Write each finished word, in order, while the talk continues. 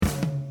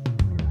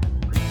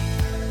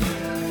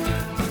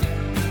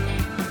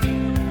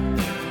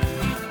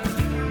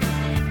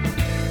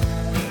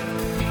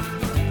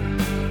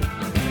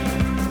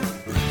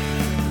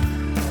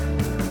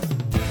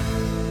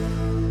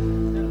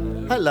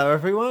Hello,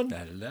 everyone.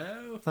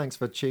 Hello. Thanks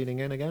for tuning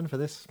in again for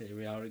this Here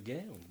we are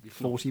again.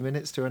 40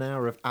 minutes to an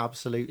hour of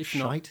absolute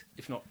shite.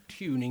 If not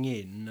tuning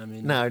in, I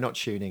mean... No, not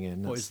tuning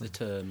in. What is the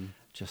term?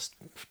 Just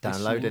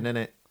downloading,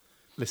 innit?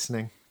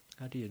 Listening.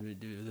 How do you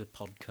do the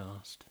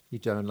podcast? You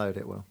download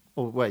it, well.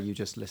 Or where you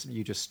just listen,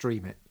 you just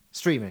stream it.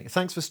 Streaming.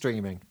 Thanks for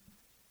streaming.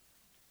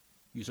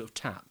 You sort of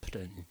tap,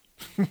 don't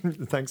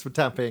you? Thanks for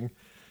tapping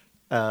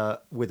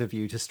with a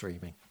view to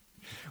streaming.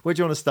 Where do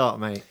you want to start,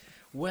 mate?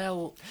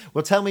 Well,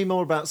 tell me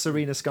more about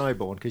Serena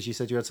Skyborn, because you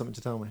said you had something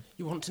to tell me.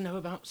 you want to know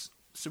about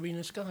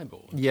Serena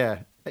Skyborn? Yeah.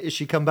 Is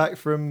she come back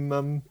from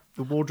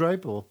the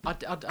wardrobe, or? I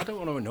don't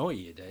want to annoy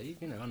you, Dave.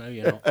 You know,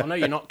 I know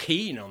you're not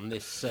keen on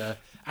this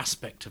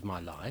aspect of my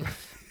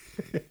life,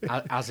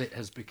 as it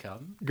has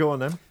become. Go on,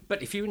 then.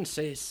 But if you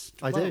insist...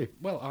 I do.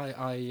 Well,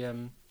 I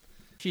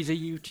she's a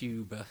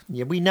YouTuber.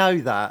 Yeah, we know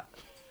that.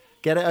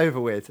 Get it over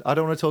with. I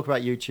don't want to talk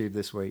about YouTube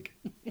this week.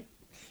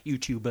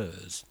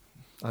 YouTubers.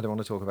 I don't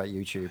want to talk about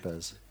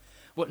YouTubers.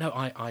 Well, no,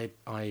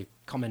 I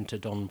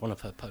commented on one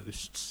of her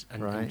posts,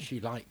 and, Right. and she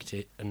liked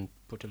it and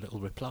put a little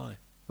reply.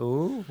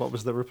 Ooh, what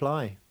was the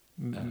reply?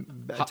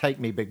 Take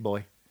me, big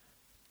boy.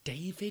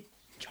 David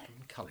John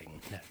Culling.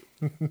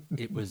 No,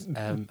 it was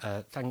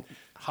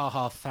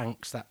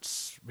thanks.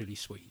 That's really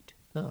sweet.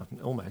 Oh,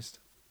 almost.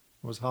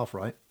 I was half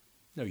right.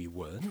 No, you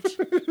weren't.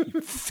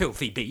 You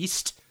filthy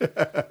beast.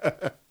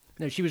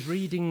 No, she was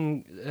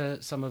reading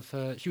some of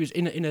her. She was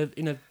in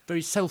a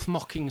very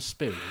self-mocking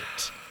spirit.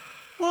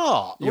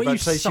 What? You're What are about you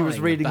to say she was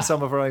sighing reading about?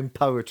 some of her own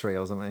poetry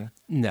or something.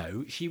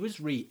 No, she was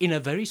in a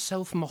very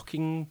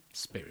self-mocking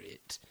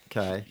spirit.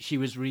 Okay. She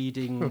was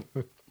reading.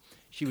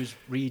 She was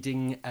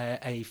reading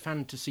a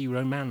fantasy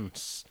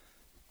romance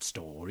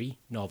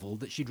novel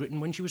that she'd written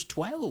when she was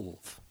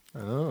 12,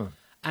 Oh.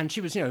 and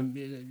she was,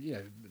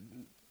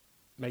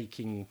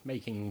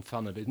 making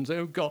fun of it and saying,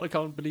 "Oh God, I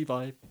can't believe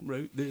I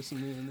wrote this,"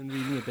 and then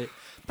reading a bit.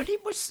 But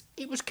it was,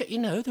 there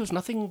was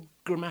nothing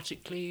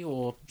grammatically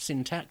or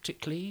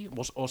syntactically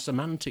or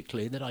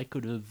semantically that I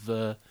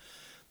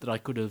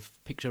could have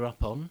picked her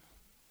up on.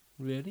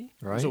 Really,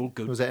 Right. It was all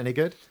good. Was it any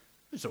good?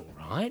 It was all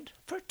right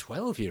for a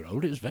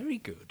 12-year-old. It was very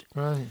good.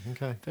 Right,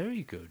 okay.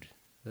 Very good.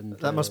 And,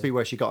 That must be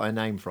where she got her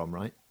name from,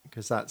 right?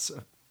 Because that's...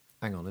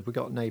 hang on, have we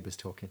got neighbours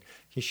talking? Can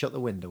you shut the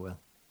window, Will?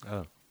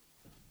 Oh.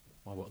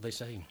 Well, what are they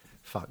saying?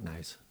 Fuck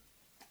knows.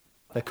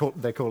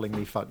 They're calling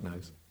me fuck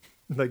knows.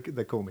 They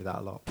call me that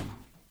a lot.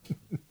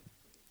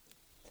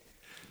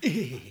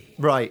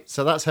 Right,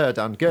 so that's her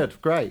done.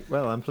 Good, great.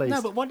 Well, I'm pleased.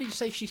 No, but why did you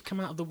say she's come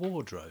out of the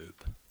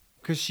wardrobe?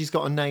 Because she's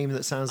got a name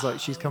that sounds like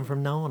she's come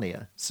from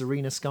Narnia,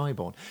 Serena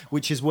Skyborn,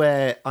 which is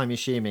where I'm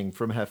assuming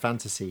from her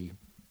fantasy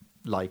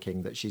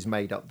liking that she's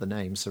made up the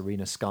name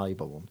Serena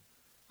Skyborn.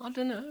 I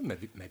don't know.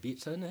 Maybe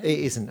it's her name. It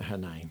isn't her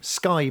name.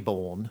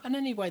 Skyborn. And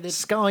anyway,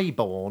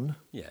 Skyborn.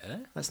 yeah.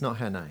 That's not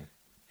her name.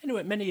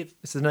 Anyway,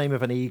 It's the name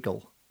of an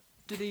eagle.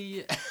 did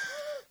he?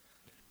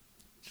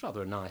 It's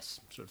rather a nice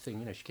sort of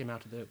thing, She came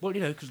out of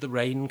because the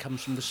rain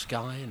comes from the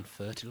sky and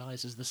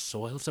fertilises the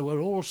soil, so we're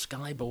all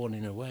skyborn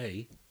in a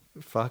way.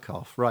 Fuck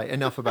off. Right,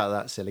 enough about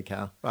that, silly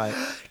cow. Right.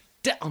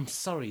 I'm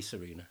sorry,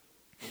 Serena.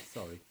 I'm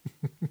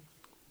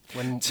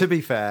sorry. To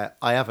be fair,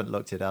 I haven't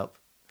looked it up.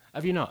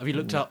 Have you not? Have you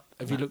looked up?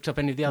 Have you looked up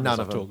any of the others None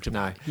I've of them, talked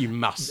about? no. You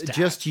must. Have.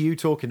 Just you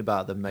talking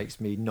about them makes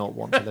me not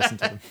want to listen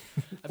to them.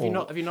 Have you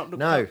not? Have you not looked?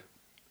 No. Up?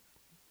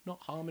 Not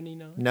Harmony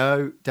Night.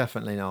 No,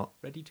 definitely not.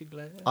 Ready to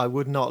Glare. I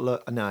would not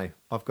look. No,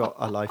 I've got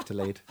a life to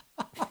lead.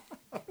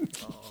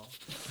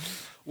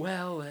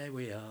 Well, there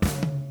we are.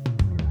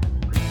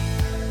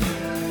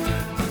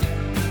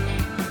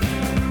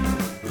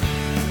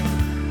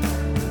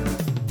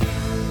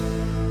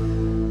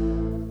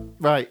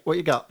 Right, what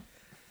you got?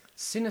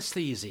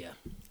 Synesthesia.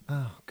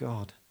 Oh,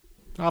 God.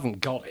 I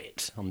haven't got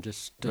it. I'm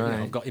just, Right.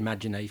 I've got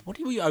imagination. What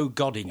are you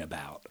oh-godding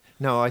about?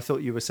 No, I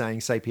thought you were saying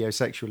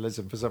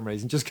sapiosexualism for some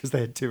reason, just because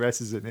they had two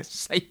S's in it.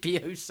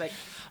 Sapiosexual.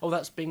 Oh,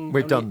 that's being...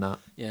 We've done that.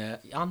 Yeah,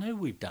 I know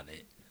we've done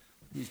it.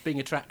 It's being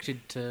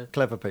attracted to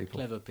Clever people.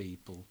 clever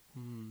people.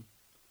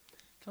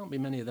 Can't be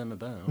many of them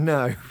about.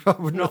 No, I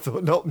would not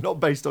thought. Not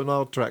based on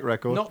our track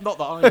record. Not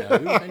that I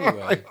know,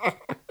 anyway.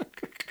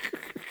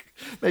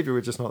 Maybe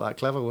we're just not that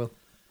clever, Will.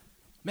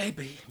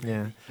 Maybe.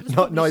 Yeah. There's Not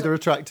probably neither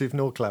attractive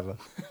nor clever.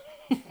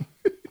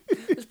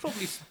 There's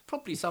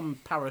probably some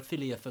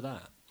paraphilia for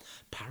that.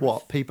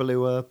 What? People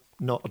who are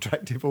not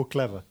attractive or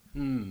clever?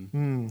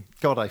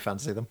 God, I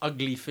fancy them.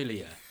 Ugly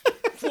philia.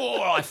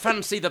 For I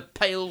fancy the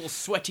pale,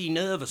 sweaty,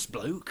 nervous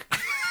bloke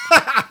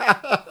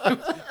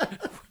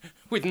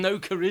with no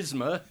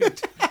charisma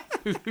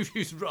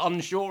who's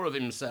unsure of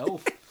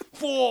himself.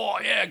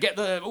 For yeah,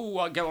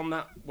 I go on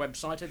that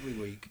website every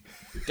week,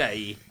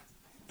 day,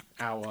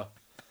 hour,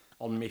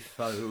 on my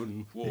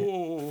phone.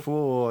 Whoa,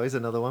 Four is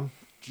another one.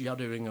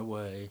 juddering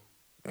away.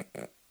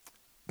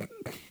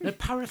 No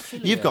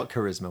paraphilia. You've got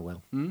charisma,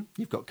 Will.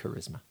 You've got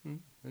charisma.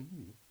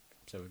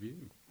 So have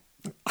you.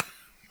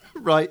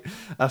 Right,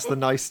 that's the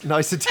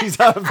niceties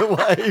out of the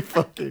way.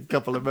 Fucking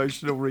couple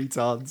emotional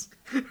retards.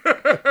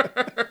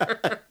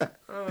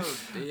 Oh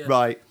dear.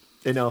 Right,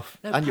 Enough.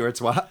 No, And you're a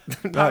twat.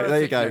 Right,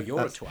 there you go. No, you're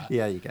a twat.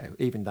 Yeah, you go.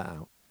 Even that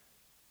out.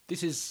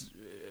 This is.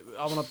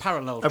 I'm on a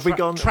parallel. Have we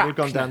gone? Track We've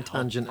gone down now.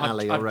 tangent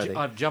alley already.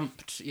 I've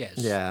jumped. Yes.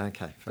 Yeah.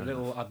 Okay. Fair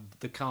enough.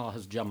 The car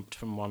has jumped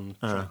from one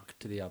track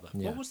to the other.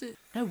 yeah. What was it?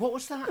 No, what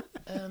was that?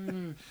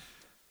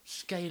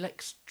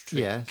 Scalextric.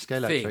 Yeah,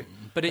 Scalextric. Thing.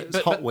 But It's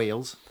Hot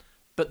Wheels.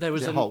 But there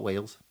was Is it Hot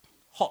Wheels?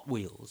 Hot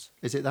Wheels.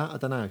 Is it that? I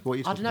don't know. What are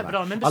you I talking don't know, about? but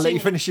I remember I'll let you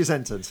seeing- finish your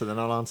sentence and then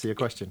I'll answer your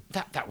question.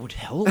 That would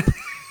help.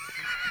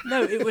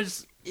 No, it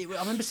was. I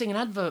remember seeing an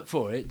advert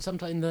for it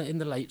sometime in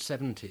the late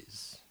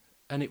 70s,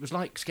 and it was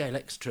like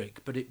Scalextric,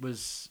 but it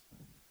was.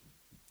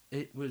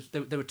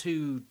 There were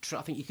two.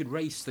 I think you could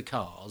race the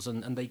cars,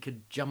 and they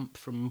could jump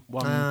from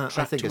one track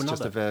I think to it's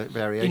another. just a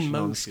variation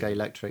on motion.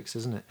 Scalextrics,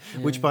 isn't it?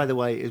 Which, by the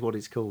way, is what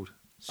it's called.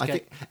 I Sca-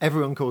 think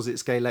everyone calls it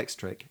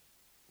Scalextric,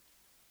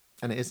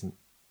 and it isn't.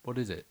 What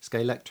is it?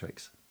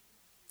 Scalextrics.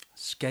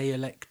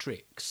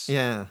 Scalextrics.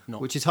 Yeah,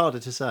 Not- which is harder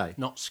to say.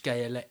 Not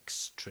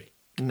Scalextric.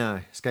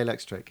 No,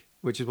 Scalextric,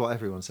 which is what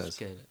everyone says.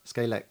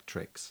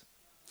 Scalextrics.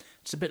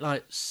 It's a bit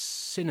like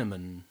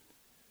cinnamon.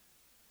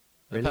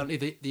 Really?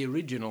 Apparently, the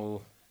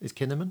original Is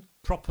Kinnaman?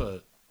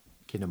 proper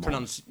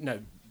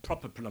Kinnamon.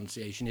 proper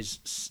pronunciation is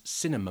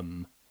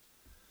cinnamon.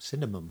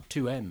 Cinnamon.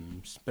 2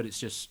 M's, but it's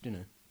just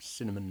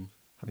cinnamon.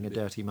 Having a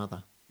dirty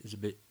mother. Is a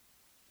bit.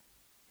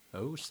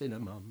 Oh,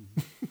 cinnamon,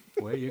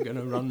 where you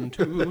gonna run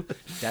to?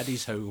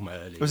 Daddy's home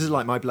early. This is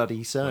like my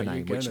bloody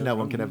surname, which gonna no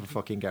one can run ever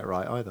fucking get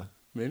right either.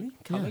 Really?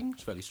 Culling?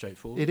 It's fairly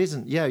straightforward. It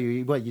isn't. Yeah,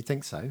 you'd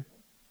think so.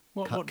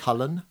 What?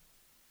 Cullen.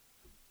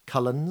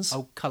 Cullens.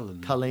 Oh,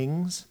 Cullen.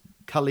 Cullings.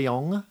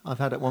 Culliong, I've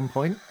had at one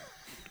point.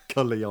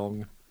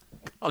 Culliong.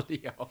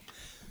 Cullion.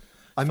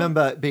 I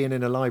remember being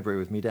in a library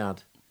with my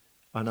dad,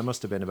 and I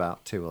must have been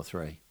about 2 or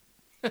 3,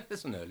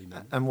 That's an early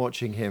man. and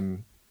watching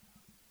him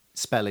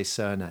spell his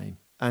surname.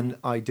 And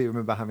I do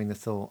remember having the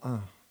thought,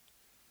 oh,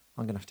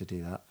 I'm going to have to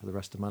do that for the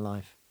rest of my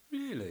life.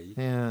 Really?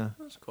 Yeah.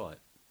 That's quite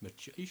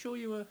mature. Are you sure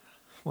you were?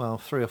 Well,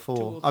 3 or 4.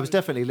 2 or I was 3.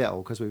 definitely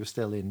little because we were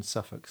still in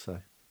Suffolk, so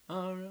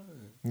Oh, right.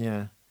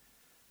 yeah.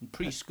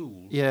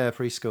 Preschool. Yeah,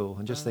 preschool.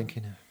 And just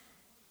thinking,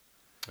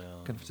 Oh.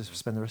 I'm going to have to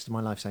spend the rest of my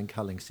life saying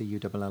Culling,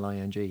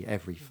 Culling,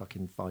 every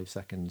fucking 5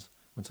 seconds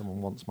when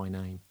someone wants my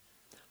name.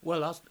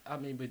 Well, I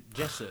mean, with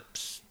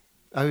Jessops.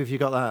 Oh, have you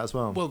got that as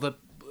well? Well,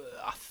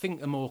 I think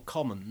the more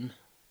common,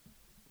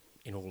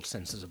 in all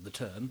senses of the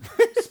term,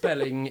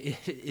 spelling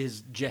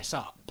is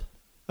Jessup.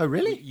 Oh,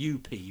 really?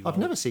 UP. I've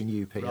never seen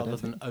UP. I Rather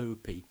don't than think.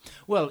 OP.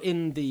 Well,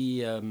 in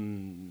the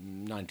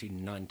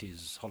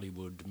 1990s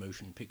Hollywood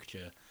motion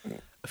picture,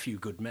 A Few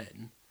Good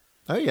Men,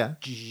 Oh, yeah.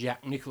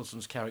 Jack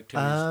Nicholson's character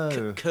Oh,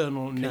 is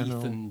Colonel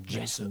Nathan Colonel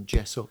Jessup. Nathan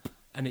Jessup.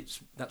 And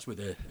that's with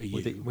a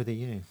U. With a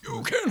U.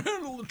 You can't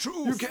handle the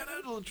truth. You can't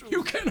handle the truth.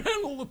 You can't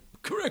handle the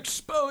correct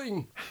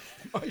spelling.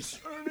 My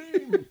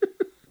surname.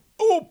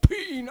 OP,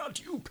 not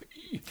UP.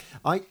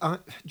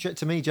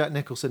 To me, Jack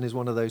Nicholson is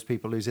one of those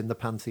people who's in the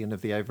pantheon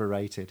of the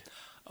overrated.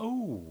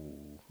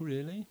 Oh,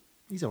 really?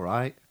 He's all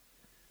right.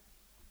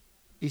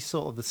 He's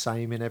sort of the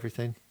same in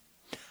everything.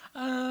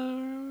 I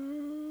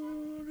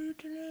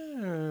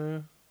don't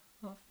know.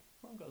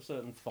 I've got a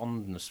certain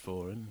fondness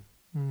for him.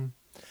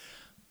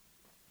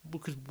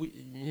 Because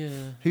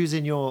Who's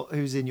in your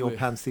We're-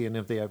 pantheon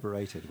of the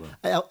overrated?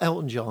 Well,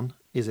 Elton John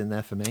is in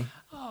there for me.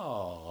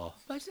 Oh,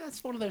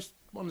 that's one of those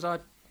ones I'm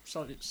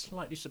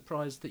slightly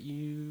surprised that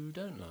you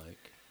don't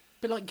like.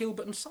 A bit like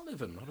Gilbert and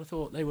Sullivan. I'd have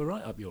thought they were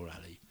right up your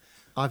alley.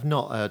 I've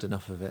not heard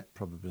enough of it,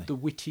 probably. The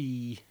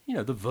witty,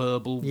 the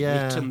verbal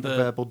wit and the the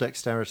verbal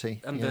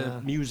dexterity. and yeah.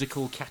 the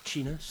musical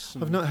catchiness.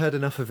 I've not heard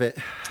enough of it.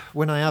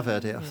 When I have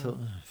heard it, I thought,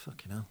 oh,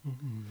 fucking hell.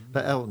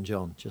 But Elton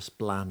John, just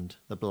bland,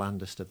 the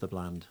blandest of the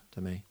bland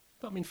to me.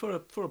 But I mean, for a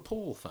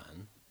Paul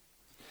fan,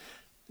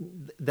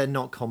 They're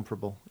not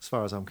comparable, as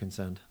far as I'm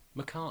concerned.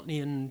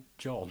 McCartney and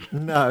John.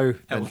 No,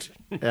 Elton.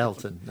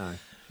 Elton, no.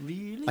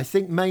 Really? I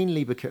think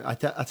mainly because I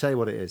tell you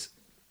what it is,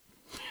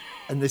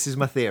 and this is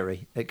my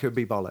theory. It could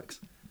be bollocks.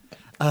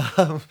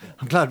 I'm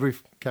glad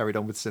we've carried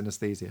on with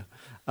synesthesia.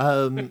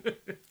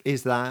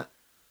 Is that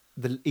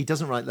he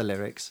doesn't write the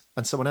lyrics,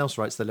 and someone else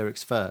writes the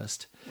lyrics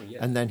first, Well, yeah.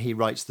 and then he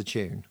writes the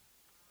tune.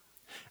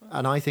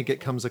 And I think it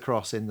comes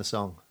across in the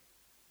song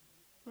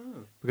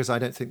because I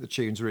don't think the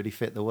tunes really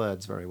fit the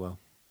words very well.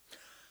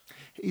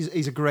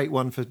 He's a great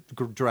one for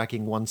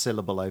dragging one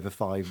syllable over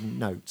 5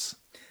 notes.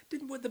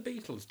 The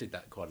Beatles did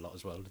that quite a lot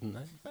as well, didn't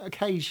they?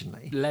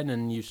 Occasionally,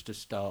 Lennon used to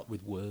start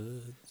with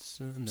words.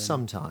 And then,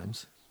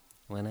 sometimes.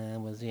 When I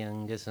was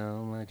younger,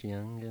 so much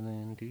younger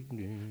than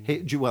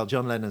today.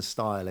 John Lennon's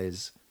style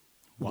is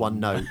one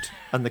note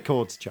and the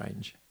chords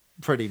change,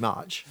 pretty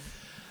much.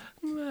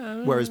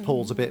 Whereas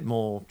Paul's a bit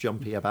more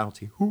jumpy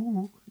abouty.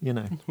 Ooh, you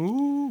know.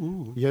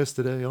 Ooh.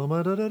 Yesterday, oh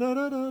my da da da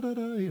da da da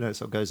da. You know, it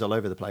sort of goes all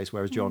over the place.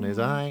 Whereas John is,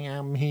 I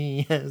am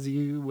he as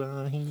you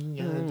are, he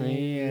as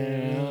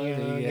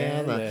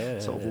together.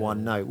 Sort of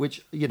one note,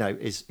 which you know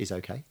is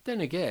okay.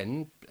 Then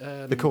again,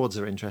 The chords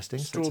are interesting,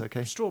 so it's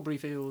okay. Strawberry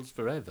Fields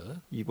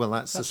Forever. Well,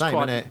 that's the That's same,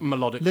 quite isn't it?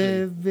 melodically.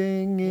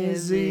 Living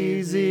is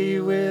easy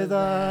with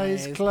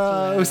eyes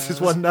closed.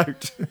 It's one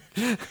note.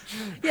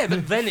 Yeah,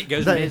 but then it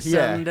goes Then-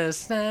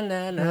 misunderstand.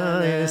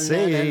 I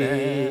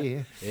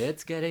see.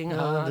 It's getting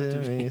hard to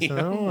be.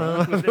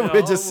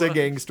 We're just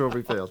singing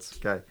Strawberry Fields.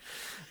 Okay.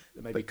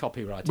 Maybe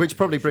copyright. Which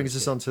probably brings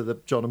us on to the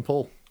John and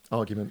Paul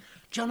argument.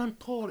 John and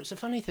Paul. It's a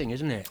funny thing,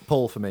 isn't it?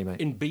 Paul for me, mate.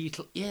 In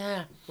Beatles,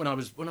 yeah. When I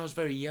was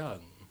very young,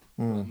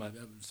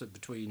 so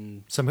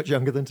between So much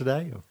younger than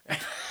today? Or?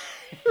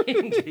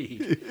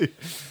 indeed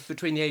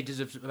between the ages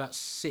of about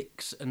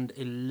 6 and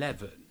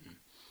 11,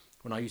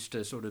 when I used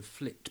to sort of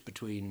flit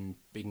between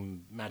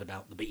being mad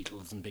about the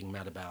Beatles and being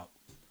mad about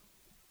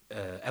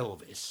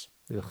Elvis.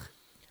 Ugh.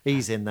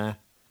 He's in there.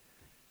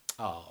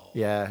 Oh,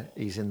 Yeah,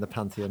 he's in the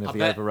pantheon of I the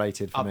bet-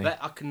 overrated for I me. bet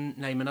I can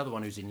name another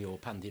one who's in your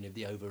pantheon of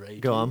the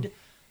overrated. Go on.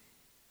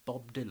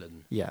 Bob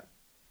Dylan. Yeah,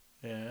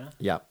 Yeah.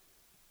 yeah.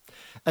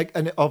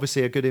 And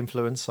obviously a good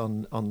influence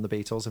on the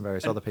Beatles and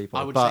various And other people.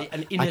 I would but say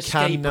an I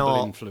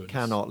inescapable influence.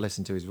 cannot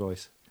listen to his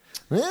voice.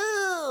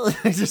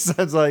 It just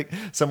sounds like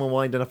someone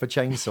winding up a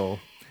chainsaw.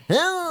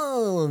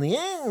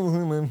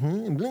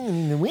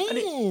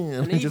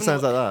 It just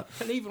sounds like that.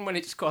 And even when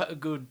it's quite a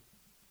good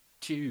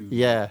tune,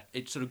 Yeah.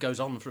 it sort of goes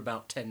on for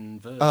about 10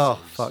 verses. Oh,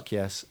 fuck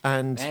yes.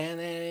 And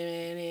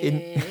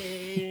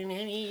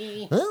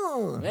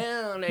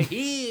Well, the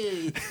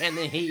heel and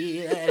the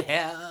heel that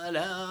held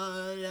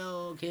all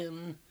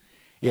broken,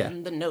 Yeah.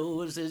 and the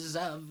noses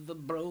of the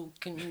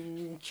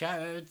broken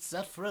charts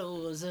are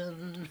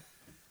frozen.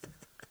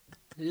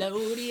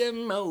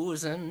 Lodium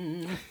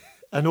Mosen.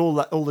 and all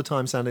the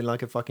time sounding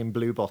like a fucking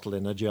blue bottle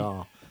in a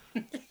jar.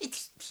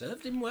 It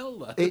served him well,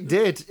 though. It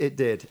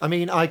did. I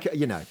mean,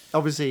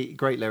 obviously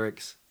great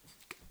lyrics.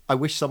 I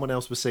wish someone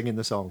else was singing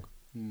the song.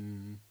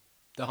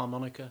 The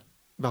harmonica.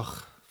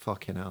 Ugh,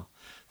 fucking hell.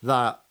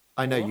 That,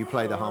 I know you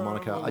play the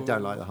harmonica. I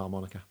don't like the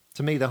harmonica.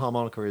 To me, the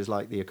harmonica is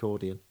like the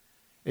accordion.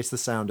 It's the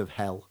sound of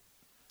hell.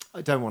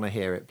 I don't want to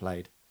hear it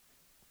played.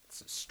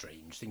 It's a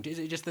strange thing. Is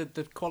it just the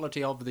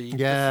quality of the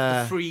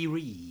free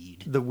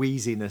reed? The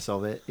wheeziness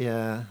of it,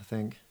 yeah, I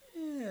think.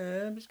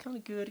 Yeah, it's kind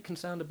of good. It can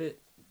sound a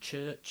bit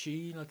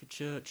churchy, like a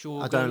church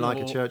organ. I don't like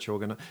a church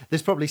organ.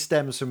 This probably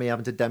stems from me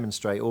having to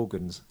demonstrate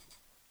organs.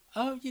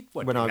 Oh, you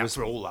went When I that was-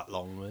 for all that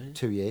long, right?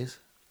 2 years.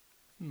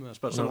 I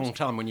suppose it's a long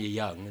time when you're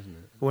young, isn't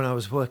it? When I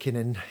was working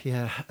in,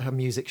 a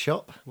music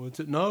shop. Was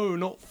it? No,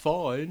 not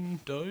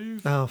fine,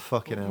 Dave. Oh,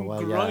 fucking hell,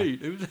 well, yeah.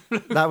 Great. It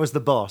was That was the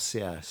boss,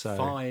 yeah. So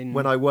Fine.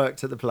 when I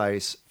worked at the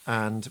place,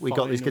 and we got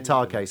Fine these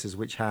guitar organ. cases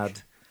which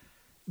had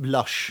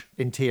lush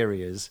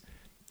interiors.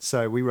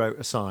 So we wrote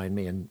a sign,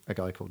 me and a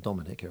guy called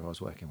Dominic, who I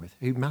was working with,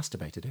 who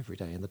masturbated every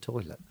day in the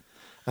toilet,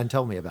 and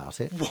told me about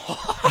it. What?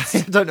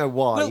 I don't know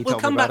why. We'll- he we'll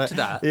told come me about back it. to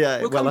that.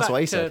 Yeah, We'll well, come that's back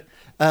what he to- said.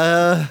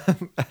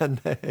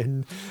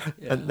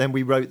 And then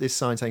we wrote this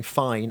sign saying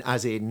 "fine,"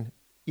 as in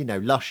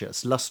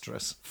luscious,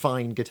 lustrous,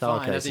 fine guitar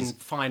fine, as cases. in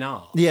fine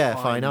art. Yeah,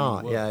 fine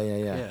art. work.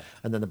 Yeah.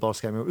 And then the boss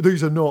came in.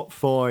 These are not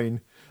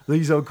fine.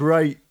 These are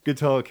great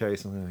guitar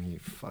cases. Oh, you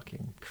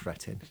fucking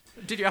cretin.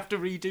 Did you have to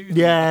redo them?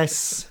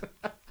 Yes.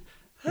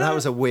 That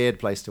was a weird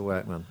place to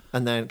work, man.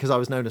 And then, because I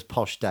was known as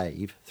Posh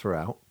Dave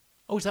throughout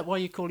Oh, is that why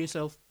you call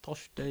yourself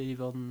Posh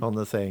Dave on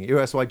the thing.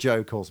 That's why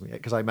Joe calls me it,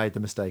 because I made the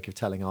mistake of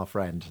telling our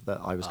friend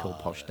that I was called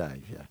Posh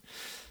Dave. Yeah.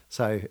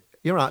 So,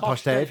 you're right, Posh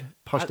Posh Dave. Dave.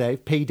 Posh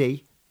Dave.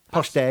 PD.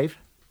 Posh Dave.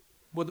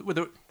 Well,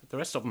 the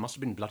rest of them must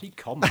have been bloody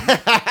common.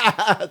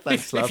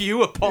 Thanks, love. if you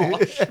were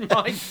posh,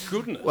 my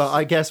goodness. Well,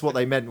 I guess what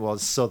they meant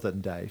was Southern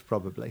Dave,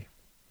 probably.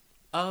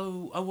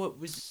 what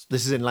was...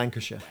 This is in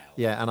Lancashire.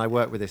 Yeah, and I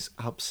worked with this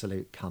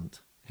absolute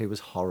cunt who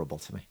was horrible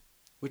to me.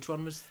 Which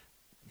one was...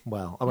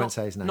 Well, I won't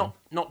say his name.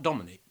 Not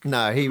Dominic.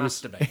 No, he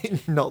was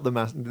Masturbator. not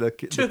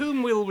To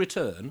whom we'll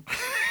return.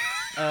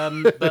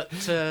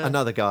 But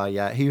another guy.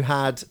 Yeah, he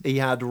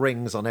had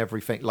rings on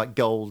every finger, like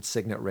gold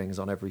signet rings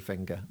on every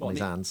finger on his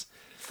hands.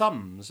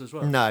 thumbs as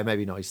well. No,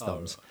 maybe not his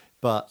thumbs, right.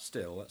 but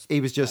Still, that's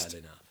he was just- bad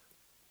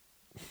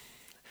enough.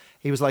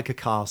 he was like a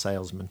car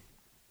salesman.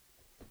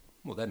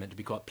 Well, they're meant to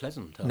be quite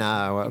pleasant. aren't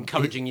No, they?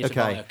 Encouraging you to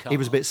buy a car. He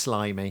was a bit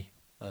slimy.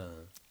 Uh,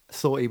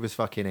 Thought he was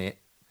fucking it.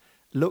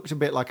 Looked a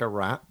bit like a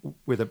rat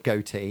with a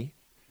goatee.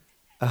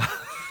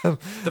 the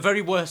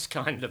very worst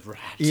kind of rat.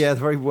 Yeah, the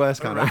very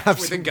worst kind rat of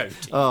with a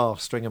goatee. Oh,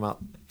 string him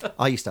up.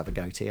 I used to have a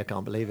goatee. I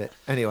can't believe it.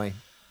 Anyway,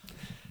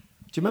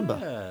 do you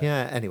remember?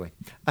 Yeah. Anyway,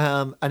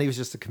 and he was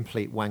just a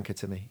complete wanker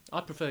to me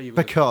I prefer you.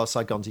 With because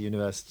I'd gone to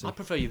university. I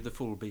prefer you with the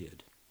full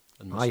beard.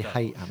 And I moustache.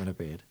 hate having a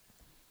beard.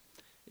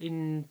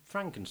 In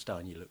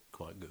Frankenstein, you look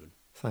quite good.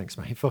 Thanks,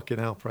 mate. Fucking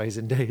hell, praise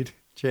indeed.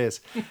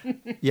 Cheers.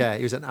 Yeah,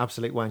 he was an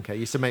absolute wanker. He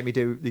used to make me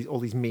do all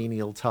these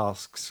menial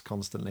tasks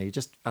constantly. He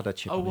just had a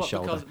chip on his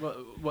shoulder. Because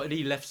what,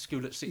 he left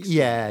school at 16?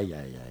 Yeah.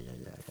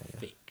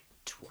 Thick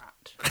twat.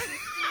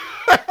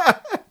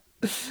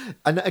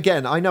 And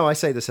again, I know I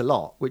say this a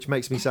lot, which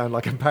makes me sound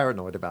like I'm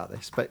paranoid about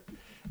this, but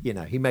you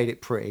know, he made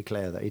it pretty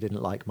clear that he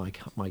didn't like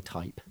my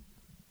type.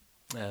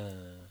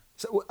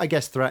 So I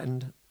guess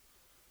threatened,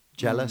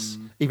 jealous,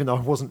 even though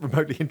I wasn't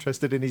remotely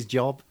interested in his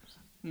job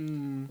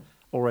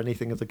or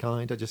anything of the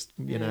kind. I just,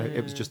 you know,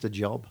 it was just a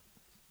job.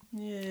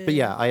 Yeah. But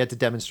yeah, I had to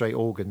demonstrate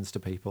organs to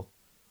people,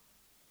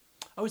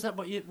 Oh, is that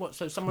what you? What?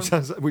 So someone?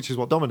 which is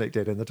what Dominic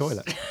did in the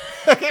toilet.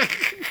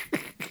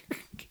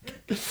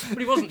 But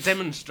he wasn't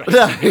demonstrating.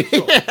 He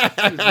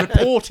was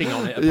reporting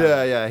on it. Apparently.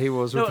 Yeah, he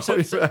was No,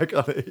 reporting so- back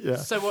on it. Yeah,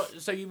 So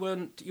what? So you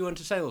weren't a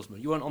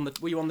salesman. You weren't on the.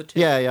 Were you on the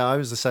team? yeah, I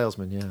was the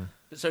salesman. Yeah,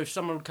 So if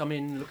someone would come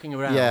in looking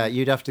around. yeah,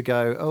 you'd have to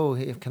go. Oh,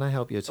 here, can I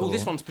help you at all? Oh,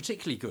 this one's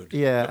particularly good.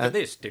 Yeah, Look at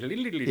this.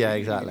 Yeah,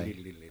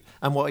 exactly.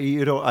 And what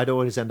I'd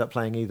always end up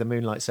playing either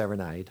Moonlight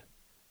Serenade,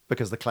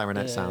 because the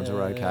clarinet sounds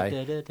are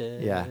okay.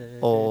 Yeah,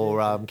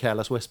 or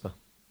Careless Whisper.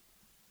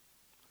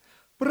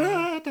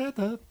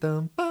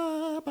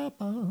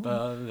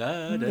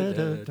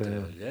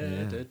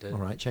 All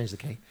right, change the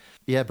key.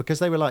 Yeah, because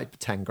they were like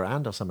 10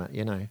 grand or something,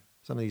 you know,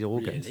 some of these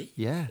organs. Really?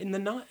 Yeah. In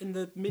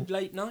the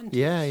mid-late 90s?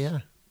 Yeah.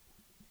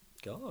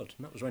 God,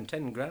 that was when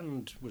 10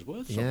 grand was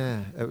worth something.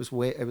 Yeah, it was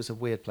weird. It was a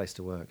weird place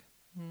to work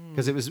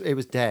because it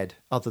was dead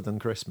other than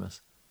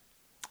Christmas.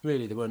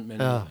 Really, there weren't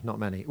many. Oh, not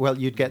many. Well,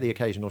 you'd get the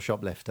occasional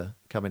shoplifter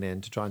coming in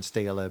to try and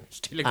steal a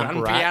grand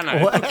amp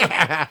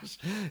piano.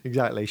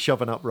 Exactly,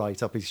 shoving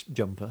upright up his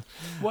jumper.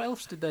 What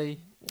else did they...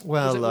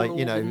 Well, Was it like, all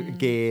you know, organs?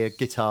 gear,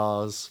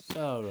 guitars,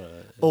 Oh, right.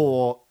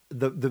 or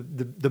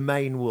the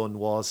main one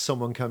was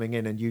someone coming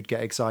in and you'd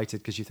get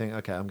excited because you think,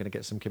 okay, I'm going to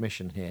get some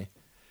commission here,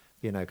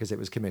 you know, because it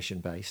was commission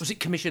based. Was it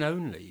commission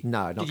only?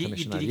 No, not Did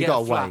commission did only. you You get got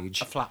a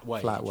wage. A flat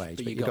wage. Flat wage,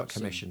 but you got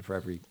some- commission for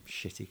every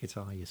shitty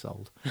guitar you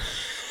sold.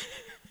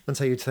 And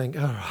so you'd think,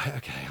 all right,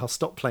 okay, I'll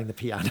stop playing the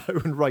piano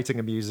and writing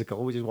a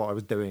musical, which is what I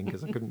was doing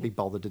because I couldn't be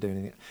bothered to do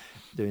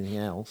anything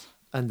else.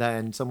 And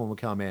then someone would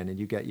come in and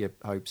you get your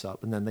hopes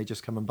up, and then they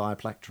just come and buy a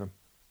plectrum.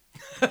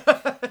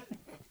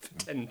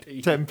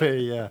 10p.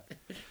 10p, yeah.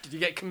 Did you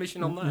get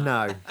commission on that?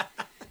 No.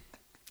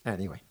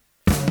 Anyway.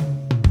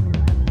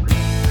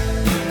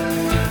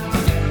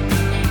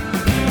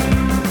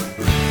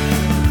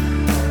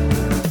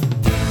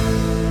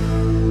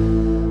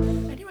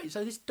 Anyway,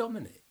 so this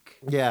Dominic,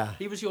 Yeah.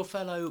 he was your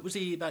fellow... Was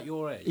he about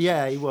your age?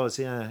 Yeah, he was,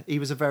 yeah. He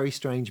was a very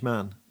strange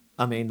man.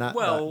 I mean, that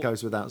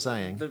goes without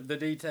saying. The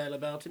detail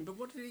about him, but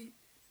what did he...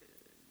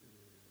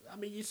 I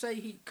mean, you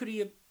say could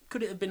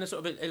it have been a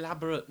sort of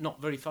elaborate,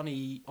 not very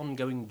funny,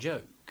 ongoing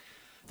joke?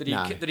 That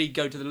he'd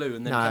go to the loo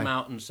and then No. come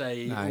out and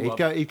say... No,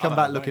 "Oh, he'd come I've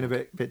back had looking a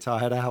wank." bit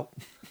tired out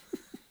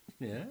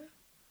Yeah.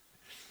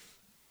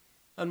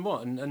 And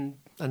what? And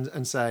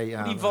and say...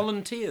 would he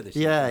volunteer this?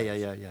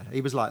 Yeah.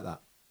 He was like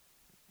that.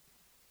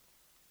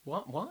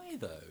 What? Why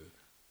though?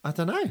 I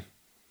don't know.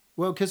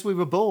 Well, because we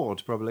were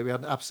bored, probably. We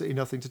had absolutely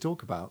nothing to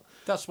talk about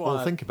That's or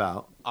why think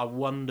about. I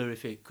wonder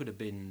if it could have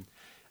been...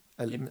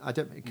 I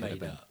don't. It could have made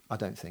been. up. I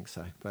don't think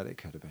so, but it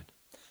could have been.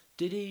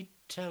 Did he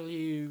tell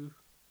you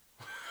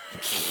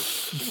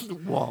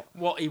What?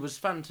 what he was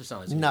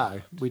fantasising?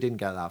 No, we didn't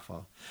get that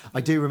far. I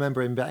do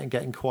remember him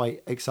getting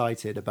quite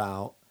excited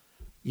about,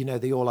 you know,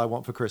 the "All I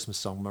Want for Christmas"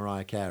 song,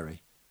 Mariah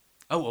Carey.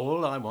 Oh,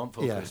 all I want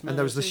for Yeah, Christmas. and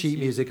there was the is sheet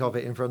you. music of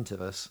it in front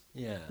of us.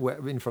 Yeah.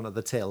 In front of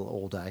the till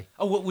all day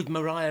Oh, what with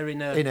Mariah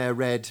in in a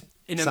red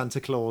In a- Santa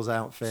Claus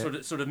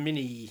outfit. sort of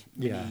mini,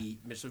 Yeah.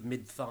 sort of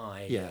mid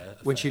thigh. Yeah,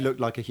 when she affair. looked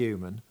like a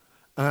human,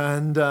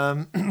 and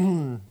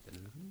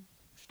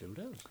Still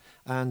does.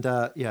 and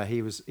yeah,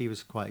 he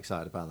was quite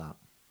excited about that.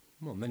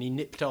 Well, and then he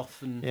nipped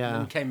off and, Yeah.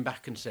 and came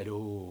back and said,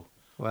 "Oh,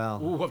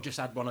 Well, I've just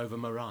had one over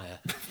Mariah."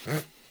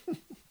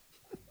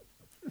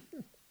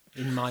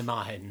 In my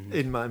mind,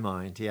 in my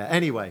mind, yeah.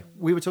 Anyway,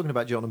 we were talking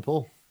about John and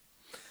Paul.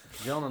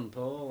 John and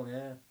Paul,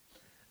 yeah,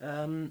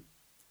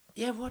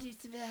 yeah. What is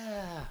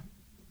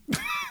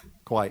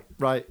Quite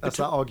right. That's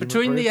that argument.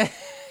 between for the it.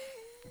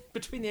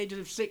 between the ages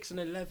of 6 and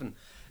 11?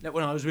 Now,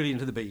 when I was really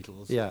into the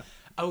Beatles. Yeah,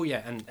 Oh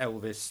yeah, and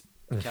Elvis,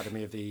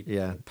 Academy of the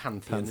Yeah,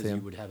 Pantheon, as you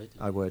Pantheon. would have it.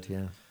 I would.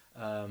 Yeah.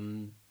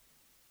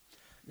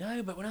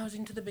 No, but when I was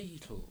into the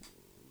Beatles,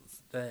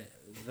 then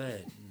for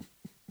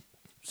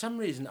some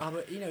reason,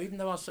 even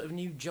though I sort of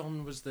knew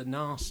John was the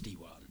nasty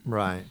one,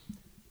 Right.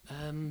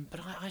 but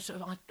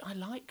I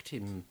liked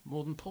him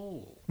more than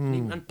Paul,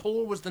 Hmm. and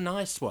Paul was the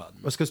nice one.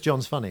 Well, it's because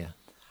John's funnier.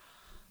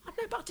 I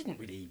know, but I didn't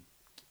really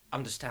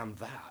understand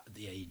that at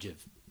the age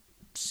of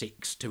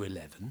 6 to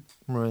 11.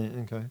 Right.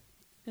 Okay.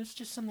 There's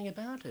just something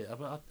about it.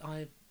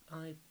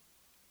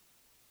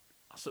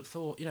 I sort of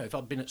thought, if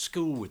I'd been at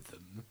school with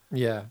them,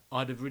 Yeah.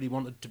 I'd have really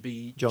wanted to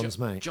be John's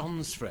mate.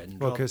 John's friend.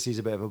 Well, rather- because he's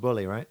a bit of a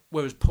bully, right?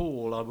 Whereas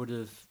Paul, I would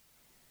have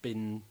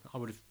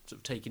sort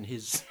of taken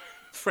his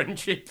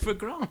friendship for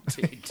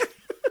granted.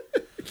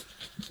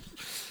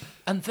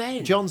 And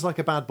then John's like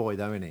a bad boy,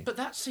 though, isn't he? but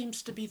that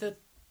seems to be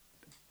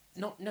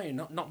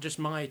not just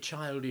my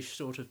childish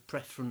sort of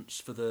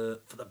preference for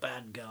the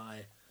bad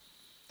guy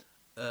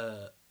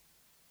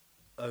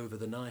over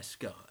the nice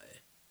guy.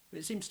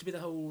 It seems to be the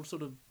whole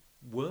sort of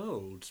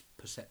world's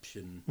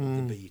perception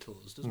of the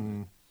Beatles,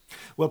 doesn't it?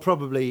 Well,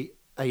 probably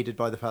aided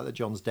by the fact that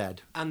John's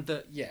dead. And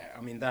that,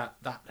 I mean, that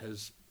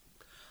has...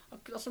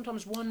 I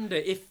sometimes wonder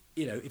if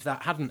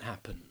that hadn't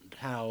happened,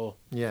 how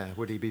Yeah,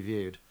 would he be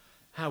viewed?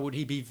 would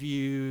he be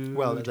viewed?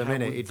 Well, at the How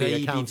minute, would he'd they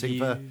be accounting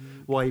for viewed?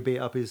 why he beat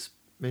up his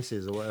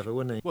missus or whatever,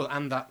 wouldn't he? Well,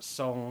 and that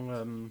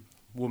song,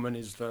 "Woman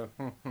is the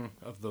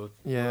of the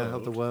Yeah, world."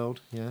 of the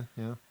world. Yeah,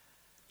 yeah.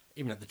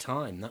 Even at the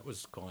time, that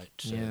was quite.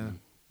 Yeah.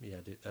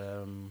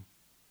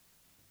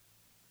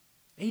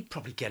 He'd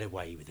probably get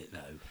away with it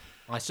though.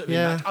 I certainly.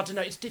 Yeah. I don't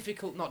know. It's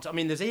difficult not to. I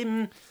mean, there's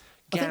him.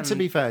 I think to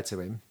be fair to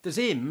him, There's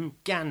him,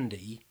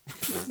 Gandhi,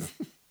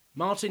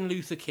 Martin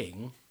Luther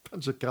King.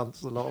 bunch of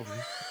cunts, a lot of them.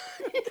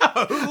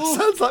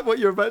 Sounds like what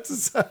you're about to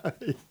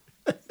say.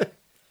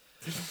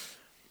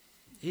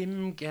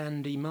 Him,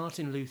 Gandhi,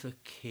 Martin Luther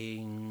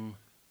King.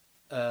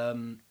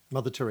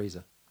 Mother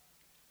Teresa.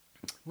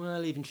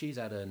 Well, even she's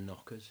had her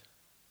knockers.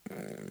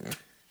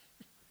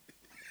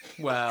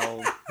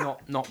 Well,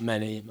 not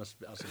many, it must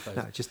be, I suppose.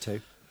 No, just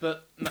two.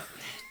 But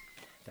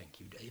thank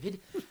you, David.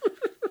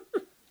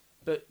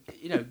 But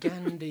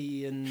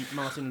Gandhi and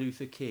Martin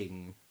Luther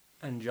King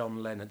and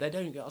John Lennon, they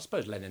don't. I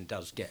suppose Lennon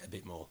does get a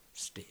bit more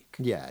stick.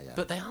 Yeah, yeah.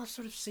 But they are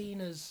sort of seen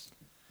as,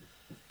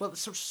 well,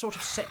 sort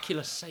of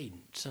secular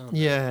saints, aren't they?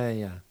 Yeah,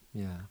 yeah,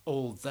 yeah.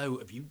 Although,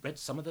 have you read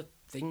some of the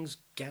things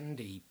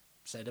Gandhi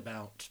said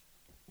about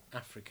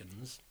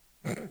Africans?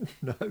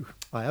 No,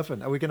 I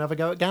haven't. Are we going to have a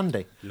go at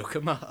Gandhi? Look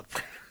 'em up.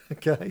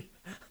 Okay.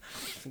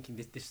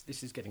 Thinking this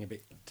is getting a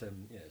bit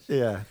yes.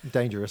 Yeah,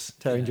 dangerous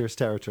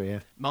territory. Yeah,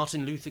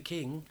 Martin Luther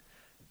King.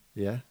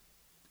 yeah,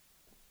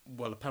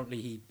 Well,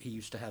 apparently he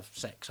used to have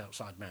sex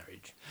outside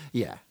marriage.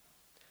 yeah.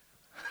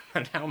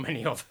 And how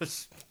many of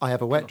us I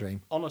have a wet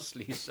dream.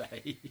 honestly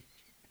say...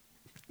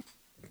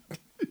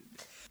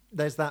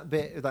 There's that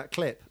bit, that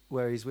clip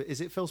where he's with, is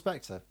it Phil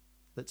Spector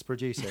that's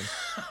producing?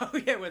 Oh,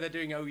 yeah, where they're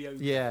doing Oh Yo.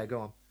 Yeah,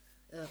 go on.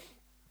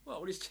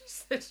 Well, it's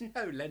just, there's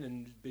no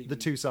Lennon being The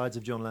two sides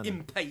of John Lennon.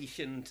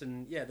 impatient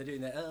and, yeah, they're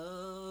doing that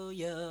Oh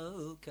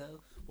Yoko.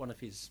 One of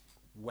his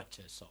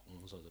wetter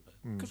songs, I suppose.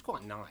 It was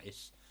quite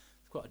nice.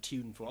 It's quite a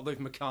tuneful. Although if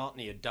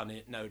McCartney had done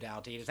it, no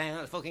doubt he'd say,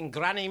 oh, it's fucking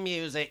granny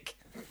music.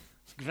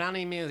 It's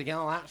granny music,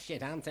 all that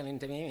shit I'm telling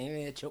to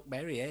me. Chuck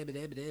Berry,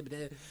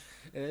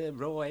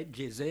 Raw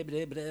Edges,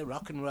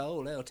 rock and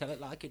roll. Oh, tell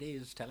it like it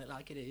is. Tell it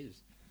like it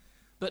is.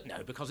 But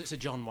no, because it's a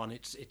John one,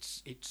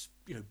 it's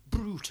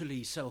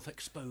brutally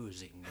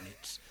self-exposing, and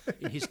it's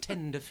in his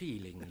tender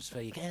feelings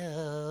for you.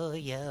 Oh,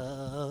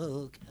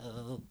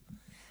 Yoko,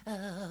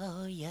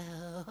 oh,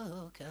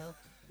 Yoko.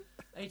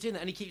 And he's doing that,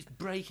 and he keeps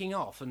breaking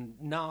off and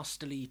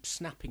nastily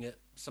snapping at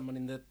someone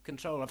in the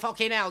controller.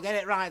 Fucking hell, get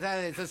it right.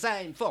 It's the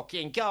same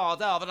fucking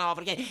chord over and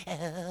over again.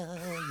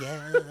 Oh,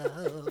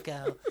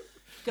 Yoko.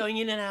 Going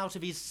in and out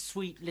of his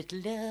sweet little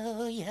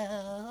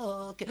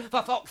Yoko.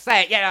 For fuck's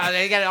sake, get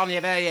it on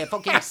you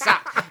fucking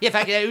suck. You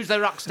fucking, who's the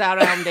rock star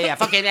around here?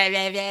 Fucking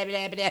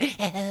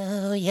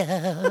oh,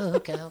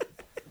 Yoko.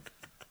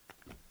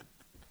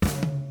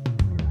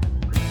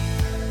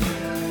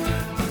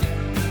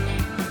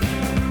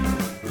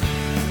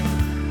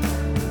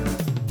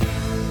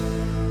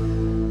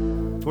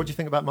 So what do you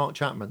think about Mark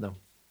Chapman, though?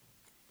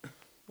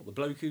 Well, the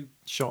bloke who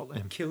Shot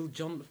him. killed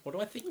John. What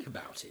do I think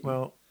about him?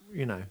 Well,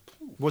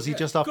 was he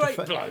just after... great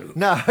bloke.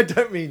 No, I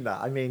don't mean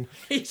that. I mean,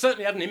 He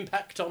certainly had an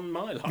impact on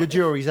my life. the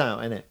jury's out,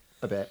 innit,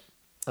 a bit,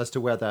 as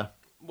to whether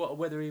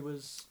Whether he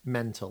was...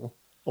 mental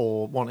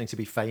or wanting to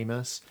be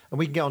famous. And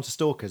we can get on to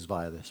stalkers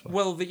via this one.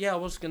 Well, I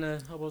was gonna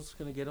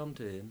get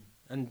onto him.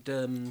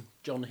 And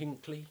John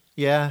Hinckley.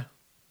 Yeah.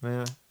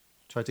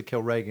 Tried to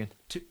kill Reagan.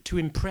 To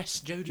impress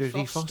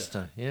Jodie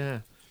Foster. Yeah.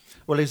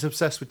 Well, he was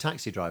obsessed with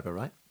Taxi Driver,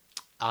 right?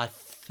 I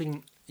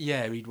think,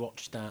 he'd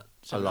watched that.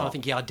 So A lot. I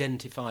think he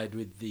identified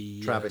with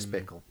the... Travis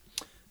Bickle.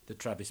 The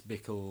Travis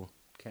Bickle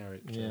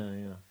character.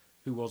 Yeah.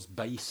 Who was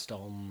based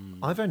on...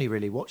 I've only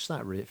really watched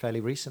that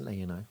fairly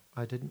recently,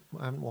 I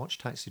haven't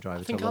watched Taxi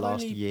Driver till the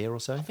last year or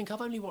so. I think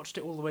I've only watched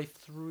it all the way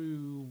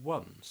through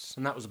once.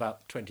 And that was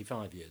about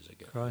 25 years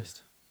ago.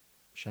 Christ.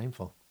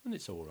 Shameful. And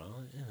it's all right,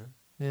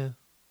 yeah. Yeah.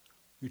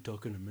 You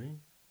talking to me?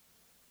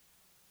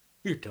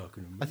 You're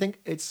talking to me. I think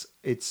it's...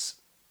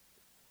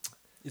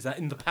 Is that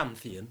in the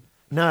pantheon?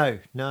 No,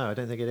 I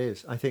don't think it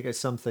is. I think it's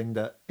something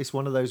that... It's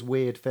one of those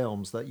weird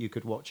films that you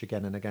could watch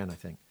again and again, I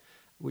think.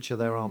 Which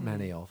there aren't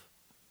many of.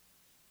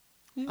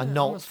 Yeah, And I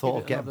not must sort give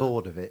of it get another-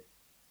 bored of it.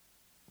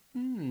 Quite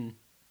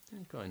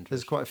interesting.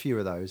 There's quite a few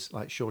of those,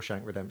 like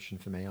Shawshank Redemption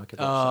for me. I could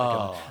watch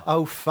Oh. that.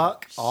 Oh,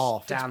 fuck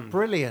off. It's Stand-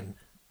 brilliant.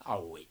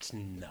 Oh, it's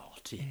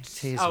not.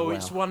 It's, It is,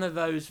 it's well. one of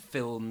those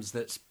films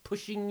that's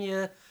pushing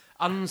you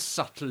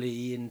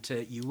unsubtly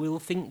into, you will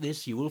think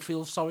this, you will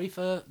feel sorry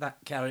for that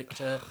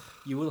character,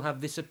 you will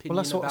have this opinion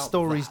Well, that's what about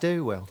stories that.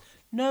 do, Will.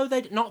 No,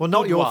 they not. Well,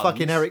 not good your ones.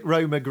 fucking Eric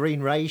Roma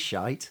Green Ray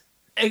shite.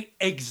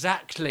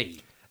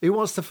 Exactly. Who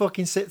wants to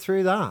fucking sit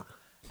through that?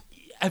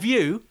 Have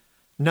you?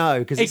 No,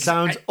 because it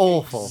sounds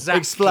awful. Exactly.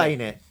 Explain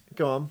it.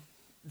 Go on.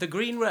 The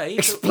Green Ray.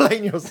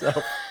 Explain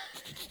yourself.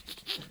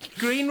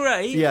 Green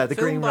Ray. Yeah, The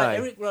film Green by Ray.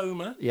 Eric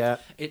Romer. Yeah.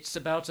 It's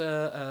about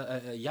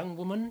a young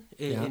woman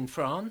in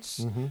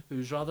France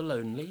who's rather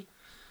lonely,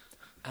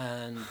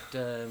 and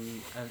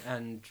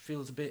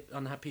feels a bit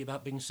unhappy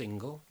about being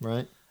single.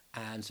 Right.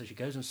 And so she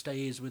goes and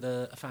stays with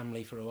a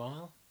family for a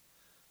while,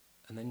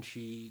 and then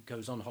she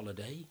goes on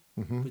holiday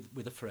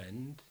with a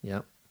friend,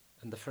 Yeah.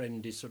 and the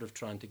friend is sort of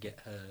trying to get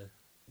her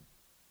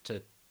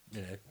to,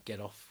 get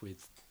off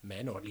with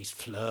men, or at least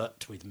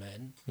flirt with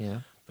men,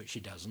 Yeah. but she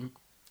doesn't.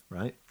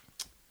 Right.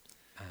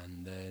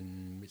 And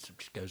then it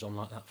just goes on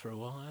like that for a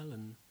while,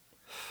 and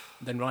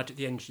then right at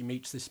the end she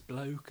meets this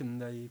bloke,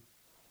 and they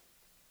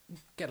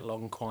get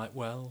along quite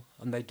well,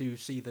 and they do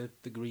see the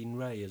green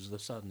ray as the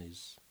sun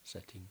is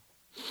setting.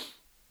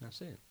 That's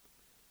it.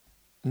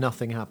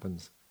 Nothing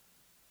happens.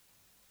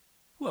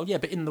 Well, yeah,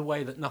 but in the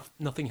way that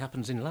nothing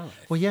happens in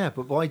life. Well, yeah,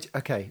 but why?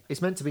 Okay,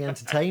 it's meant to be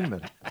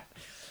entertainment.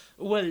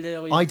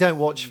 Well, I don't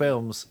watch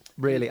films,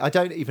 really. I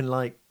don't even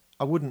like...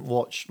 I wouldn't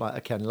watch like a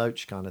Ken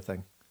Loach kind of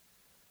thing.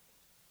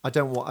 I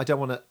don't want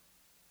to...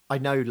 I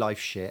know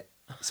life's shit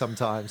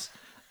sometimes.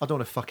 I don't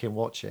want to fucking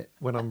watch it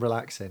when I'm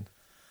relaxing.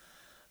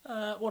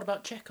 What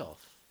about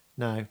Chekhov?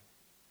 No.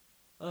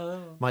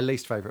 Oh. My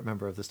least favourite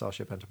member of the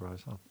Starship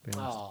Enterprise, I'll be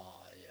honest. Oh,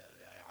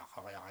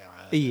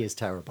 He is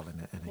terrible in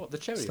it, isn't he? What, the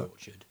Cherry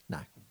Orchard? No,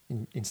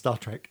 in Star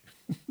Trek.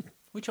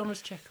 Which one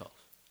was Chekhov?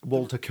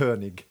 Walter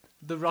Koenig.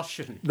 The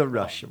Russian. The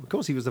Russian. Of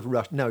course he was the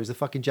Russian. No, he was the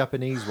fucking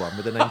Japanese one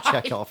with the name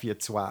Chekhov, you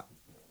twat.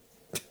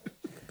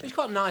 It's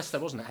quite nice, though,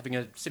 wasn't it, having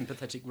a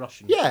sympathetic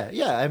Russian? Yeah.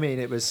 I mean,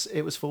 it was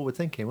forward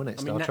thinking, wasn't it?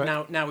 I Star mean,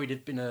 Trek. now he'd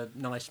have been a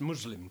nice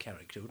Muslim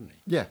character, wouldn't he?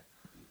 Yeah,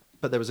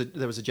 but there was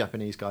a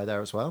Japanese guy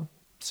there as well,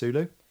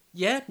 Sulu.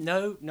 Yeah,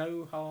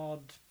 no hard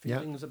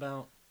feelings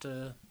about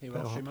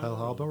Hiroshima, Pearl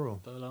Harbor or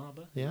Pearl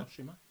Harbor, Yeah.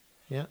 Hiroshima.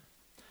 Yeah,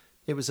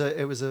 it was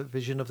a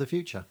vision of the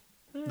future.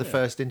 Yeah. The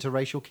first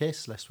interracial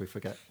kiss, lest we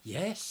forget.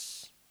 Yes.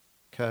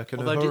 Kirk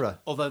and Although, Uhura.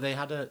 although they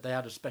had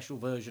a special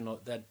version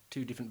of, they had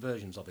two different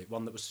versions of it.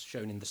 One that was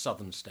shown in the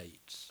southern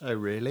states. Oh,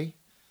 really?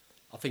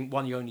 I think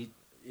one you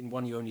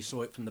only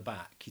saw it from the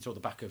back. You saw the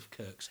back of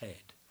Kirk's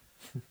head.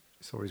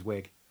 Saw his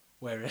wig.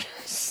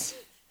 Whereas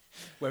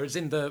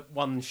in the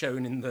one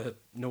shown in the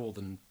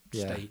northern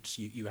Yeah. states,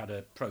 you had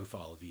a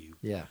profile view,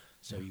 Yeah.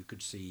 so you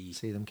could see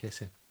See them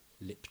kissing.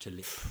 lip to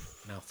lip,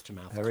 mouth to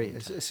mouth. Very.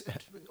 contact. It's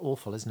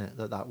awful, isn't it?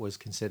 That was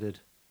considered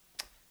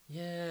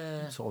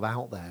Yeah. sort of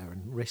out there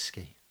and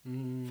risky.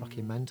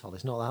 Fucking mental.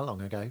 It's not that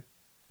long ago.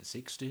 The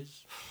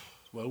 60s.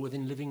 Well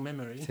within living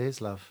memory. It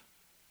is, love.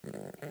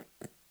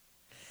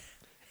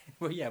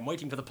 Well, yeah, I'm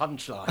waiting for the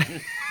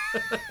punchline.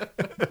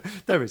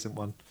 There isn't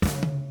one.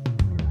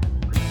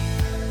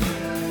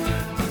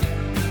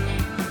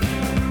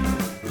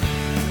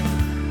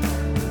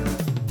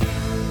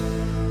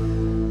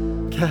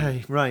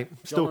 Okay, right.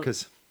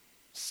 Stalkers.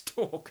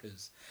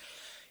 Stalkers.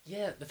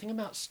 Yeah, the thing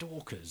about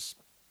stalkers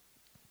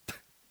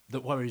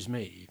that worries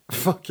me.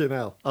 Fucking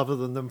hell. Other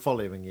than them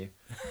following you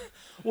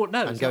Well,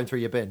 no, and it's going not- through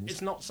your bins.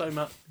 It's not so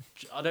much.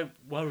 I don't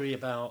worry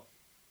about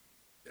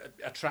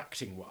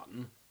attracting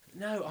one.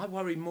 No, I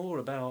worry more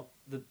about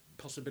the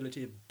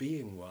possibility of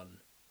being one,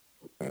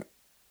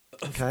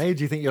 Okay,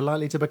 do you think you're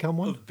likely to become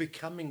one? of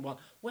becoming one.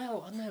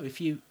 Well, I know if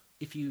you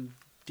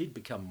did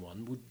become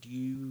one, would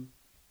you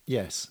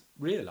Yes.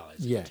 realise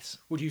it? Yes.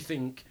 Would you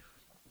think,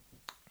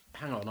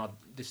 hang on,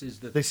 this is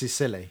the This is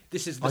silly.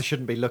 this is I the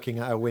shouldn't be looking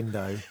at a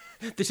window.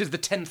 this is the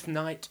 10th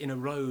night in a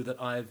row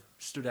that I've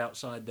stood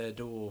outside their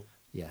door,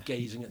 Yeah.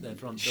 gazing at their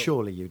front door.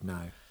 Surely you'd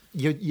know.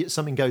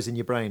 Something goes in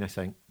your brain, I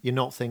think. You're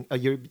not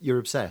you're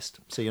obsessed,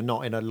 so you're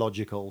not in a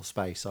logical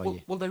space, are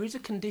you? Well, there is a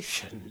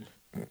condition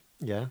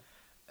Yeah.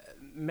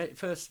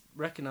 first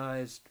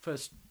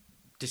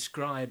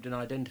described and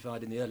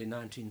identified in the early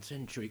 19th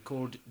century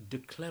called de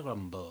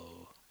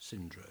Clerambault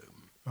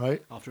syndrome,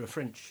 Right. after a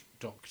French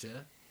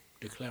doctor,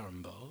 de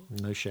Clerambault.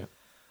 No shit.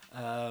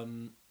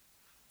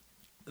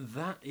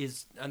 That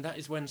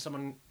is when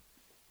someone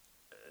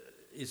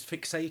is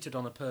fixated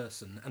on a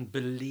person and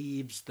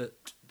believes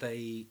that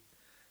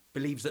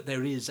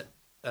there is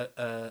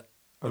a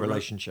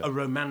relationship. a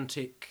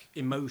romantic,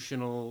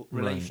 emotional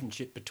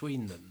relationship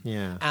between them,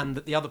 Yeah. and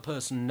that the other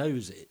person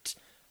knows it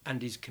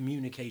and is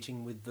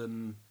communicating with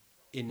them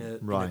in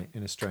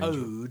a strange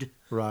code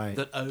Right.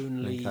 that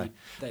only Okay.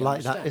 they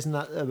Like that, understand. isn't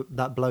that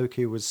that bloke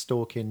who was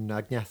stalking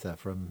Agnetha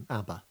from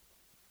ABBA,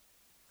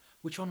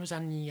 Which one was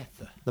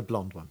Agnetha? the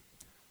blonde one?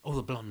 Oh,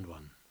 the blonde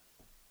one.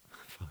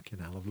 Fucking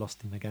hell, I've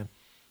lost him again.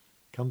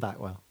 Come back,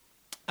 well.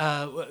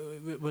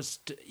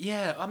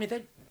 Yeah. I mean,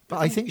 But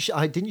I think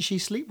didn't she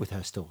sleep with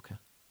her stalker?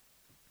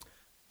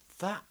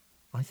 that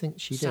I think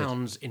she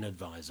sounds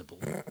inadvisable.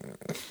 did.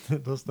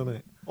 It does, doesn't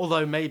it?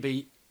 Although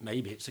maybe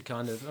it's a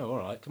kind of, oh, all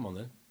right, come on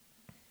then.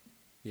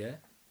 Yeah.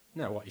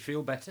 Now what? You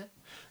feel better?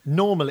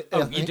 Normally,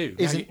 Oh, I you think-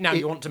 do. Now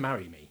you want to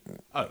marry me?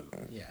 Oh,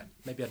 yeah.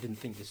 Maybe I didn't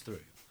think this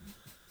through.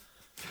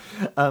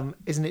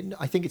 Isn't it?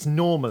 I think it's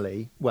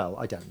normally. Well,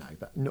 I don't know,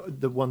 but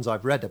the ones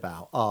I've read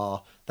about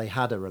are they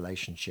had a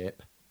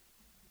relationship,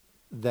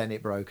 then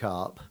it broke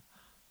up,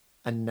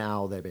 and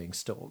now they're being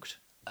stalked.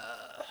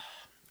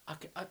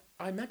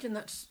 I imagine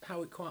that's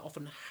how it quite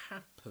often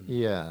happens.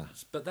 Yeah.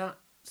 But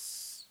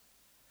that's.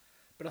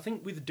 But I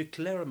think with de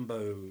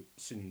Clerambault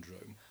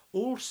syndrome,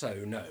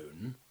 also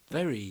known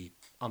very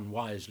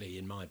unwisely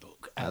in my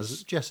book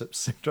As Jessop's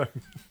syndrome.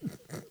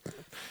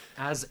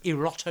 as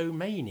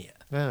erotomania,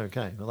 Oh,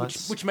 okay. Well,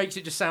 that's... which makes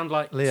it just sound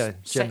like Leo,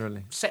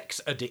 generally. sex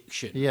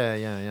addiction.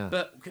 Yeah.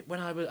 But when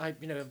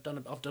I've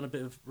done a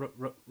bit of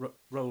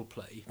role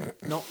play,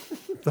 not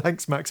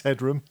Thanks, Max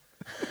Headroom.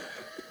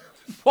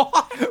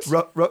 what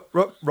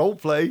Role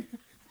play.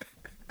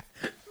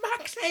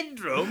 Max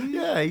Headroom.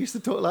 Yeah, he used to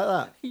talk like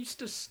that. He used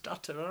to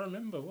stutter. I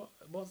remember what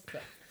was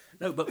that?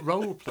 No, but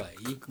role play,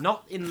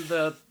 not in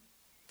the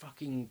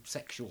fucking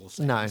sexual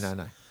sense.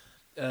 No.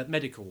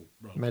 Medical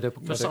role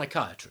Medical-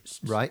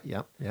 psychiatrists. Right,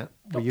 yeah. Well,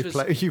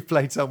 Doctors- you've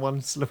played someone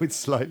with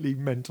slightly a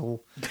few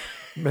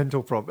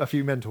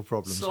mental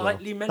problems.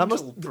 Slightly Will.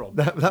 mental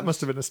problems. That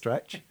must have been a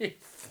stretch.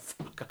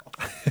 Fuck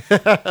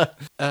off.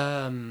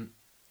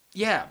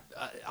 Yeah,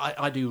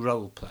 I do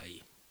role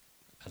play,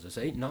 as I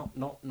say, not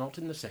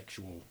in the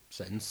sexual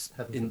sense,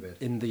 Heaven forbid.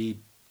 in the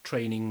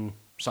training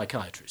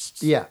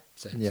psychiatrists. Yeah,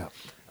 sense. yeah.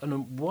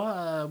 And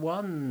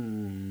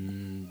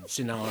one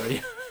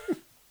scenario.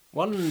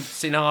 One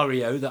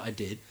scenario that I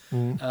did,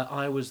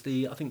 I was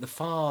the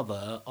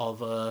father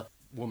of a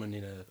woman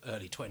in her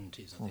early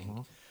 20s, I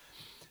think,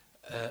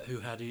 who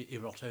had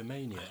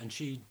erotomania, and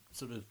she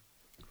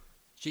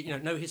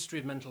no history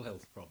of mental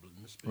health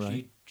problems, but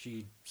Right.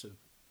 she sort of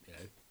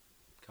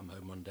come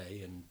home one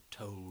day and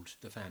told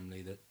the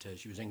family that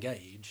she was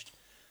engaged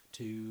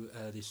to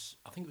this,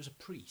 I think it was a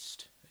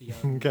priest, a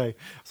young. Okay, I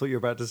thought you were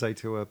about to say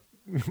to a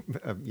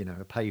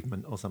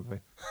pavement or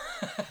something.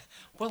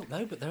 Well,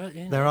 no, but there are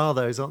There are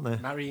those, aren't there?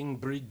 marrying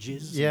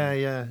bridges. Yeah,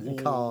 and and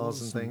cars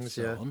walls and things,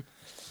 so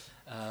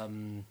yeah.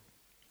 on.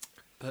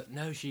 But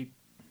no,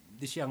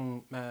 this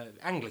young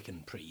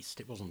Anglican priest.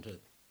 It wasn't a.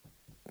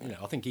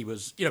 I think he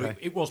was. Okay.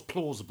 It was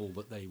plausible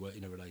that they were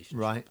in a relationship.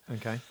 Right.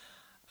 Okay.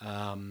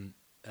 And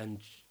and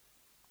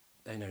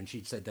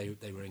she'd said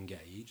they were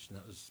engaged, and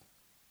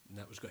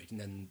that was great. And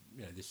then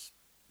this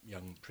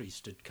young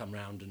priest had come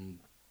round and,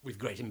 with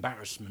great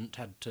embarrassment,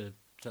 had to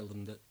tell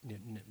them that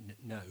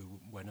no,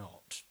 we're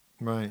not,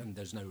 Right. and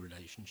there's no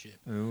relationship.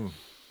 Oh.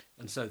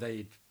 And so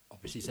they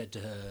obviously said to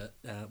her,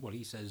 "Well,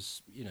 he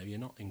says you're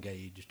not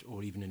engaged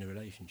or even in a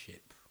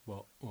relationship.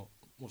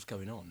 What's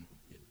going on,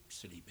 you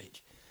silly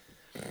bitch?"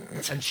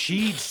 And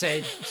she'd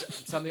said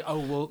something. Oh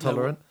well,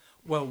 Tolerant.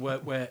 No,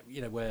 well,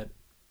 we're.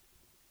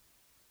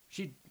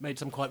 She'd made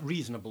some quite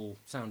reasonable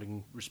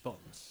sounding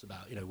response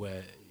about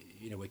we're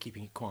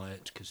keeping it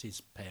quiet because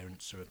his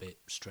parents are a bit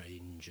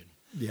strange, and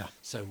Yeah.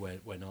 so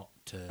we're not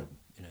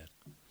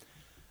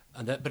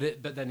and that,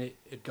 but then it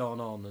had gone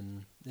on,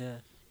 and yeah.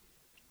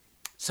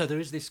 So there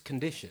is this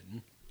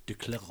condition, de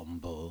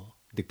Clerambault,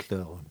 de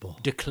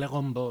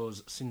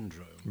Clerambault's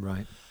syndrome,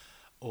 Right.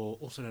 or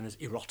also known as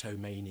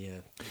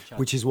erotomania,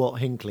 Which is what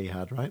Hinckley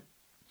had, right?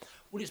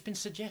 well, it's been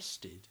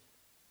suggested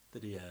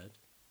that he had,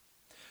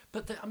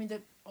 but the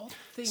odd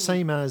thing.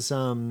 Same as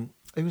who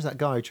was that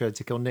guy who tried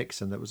to kill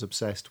Nixon that was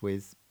obsessed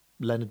with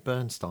Leonard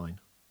Bernstein?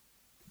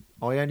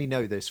 I only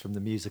know this from the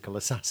musical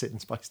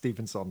Assassins by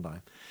Stephen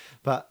Sondheim,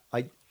 but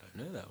I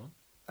don't know that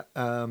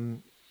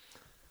one.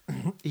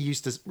 he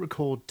used to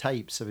record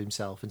tapes of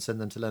himself and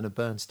send them to Leonard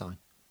Bernstein.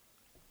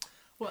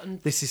 Well,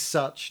 and This is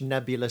such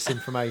nebulous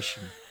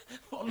information.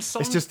 on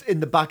It's just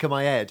in the back of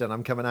my head, and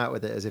I'm coming out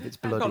with it as if it's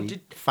Hang on,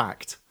 bloody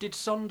fact. Did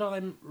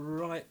Sondheim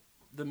write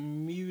the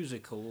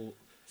musical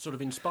sort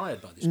of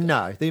inspired by this guy?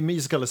 No, the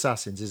musical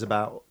Assassins is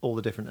about all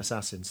the different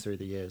assassins through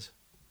the years.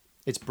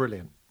 It's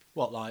brilliant.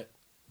 What, like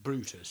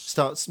Brutus?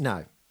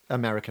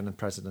 American and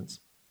presidents.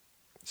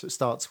 So it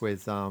starts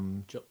with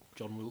John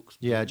Wilkes?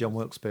 John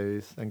Wilkes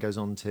Booth, and goes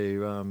on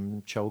to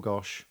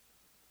Cholgosh.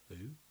 Who?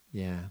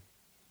 Yeah,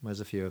 there's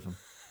a few of them.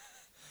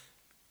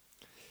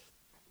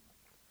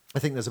 I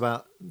think there's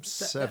about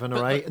 7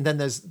 or 8, and then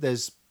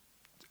there's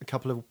a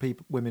couple of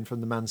women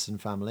from the Manson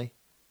family.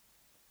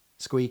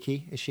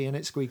 Squeaky, is she in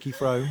it? Squeaky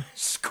Frome.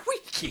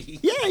 Squeaky?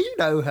 Yeah, you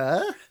know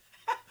her.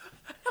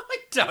 I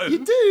don't.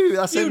 You do.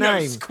 That's her You know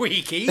name.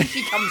 Squeaky.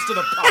 She comes to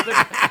the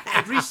pub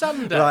every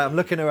Sunday. Right, I'm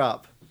looking her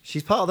up.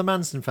 She's part of the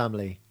Manson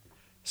family.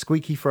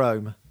 Squeaky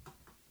Frome.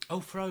 Oh,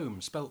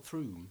 Frome, spelt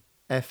Froome.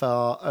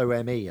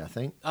 Frome, I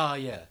think. Ah,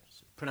 yeah.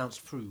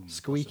 Pronounced Froome.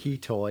 Squeaky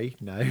toy.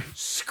 No.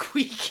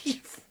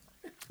 Squeaky.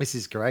 This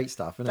is great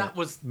stuff, isn't That it?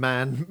 was-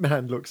 Man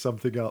looked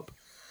something up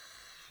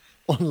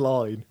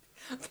online.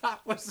 That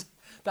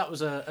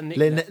was a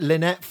nickname.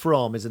 Lynette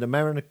Fromm is an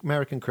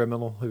American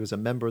criminal who was a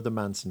member of the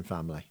Manson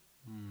family.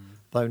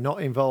 Though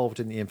not involved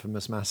in the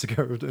infamous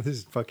massacre. This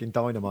is fucking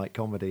dynamite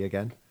comedy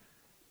again.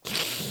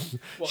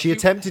 What, She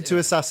attempted to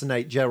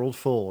assassinate Gerald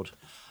Ford.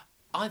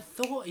 I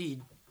thought he...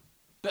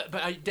 But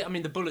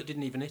the bullet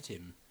didn't even hit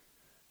him.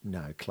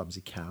 No,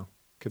 clumsy cow.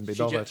 Couldn't be She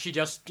bothered.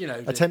 just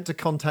Attempt to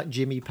contact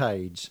Jimmy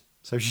Page.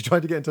 So she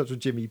tried to get in touch with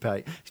Jimmy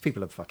Page. These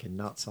people are fucking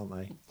nuts, aren't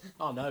they?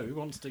 Oh, no, who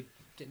wants to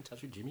get in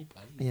touch with Jimmy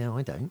Page? Yeah,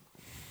 I don't.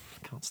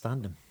 Can't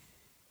stand them.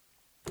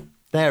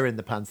 They're in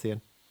the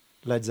pantheon.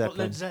 Led What, Zeppelin.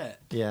 Led Zepp?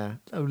 Yeah.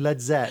 Oh,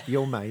 Led Zepp,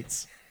 your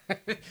mates.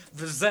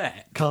 The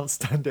Zepp? Can't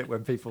stand it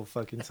when people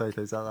fucking say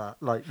things like that,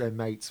 like they're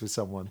mates with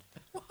someone.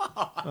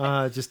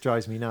 It just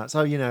drives me nuts.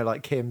 Oh,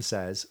 like Kim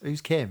says.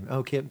 Who's Kim?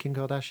 Oh, Kim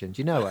Kardashian.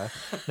 Do you know her?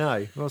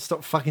 No. Well,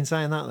 stop fucking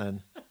saying that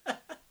then.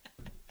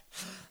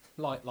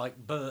 Like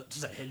Bert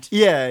said.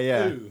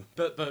 Yeah. Ooh,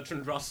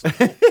 Bertrand Russell.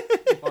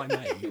 My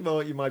name.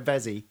 Well, you're my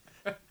Bezzy.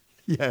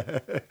 Yeah.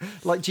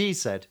 Like Jeez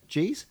said.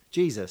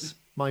 Jesus,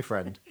 my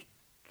friend.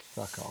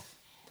 Fuck off.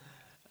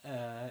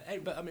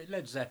 But I mean,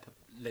 Led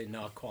Zeppelin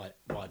are quite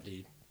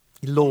widely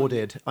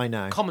Lauded, I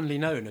know. commonly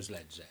known as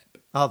Led Zepp.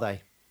 Are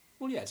they?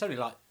 Well, yeah, it's only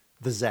like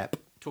The Zepp.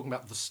 talking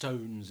about the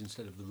Stones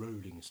instead of the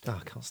Rolling Oh,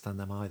 Stones. I can't stand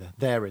them either.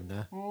 They're in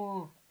there.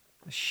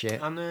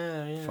 Shit. I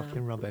know, yeah.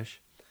 Fucking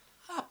rubbish.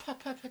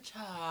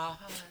 Ah,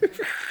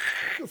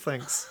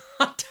 Thanks.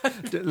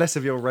 Less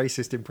of your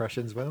racist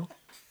impressions, Will.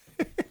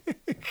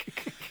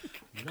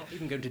 I'm not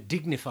even going to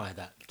dignify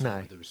that No.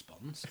 with a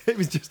response. It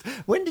was just.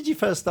 When did you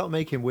first start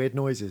making weird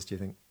noises, do you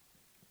think?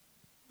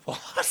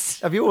 What?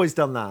 Have you always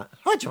done that?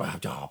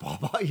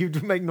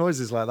 You'd make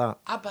noises like that.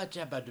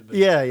 Abba-jabba-dabba.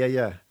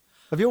 Yeah.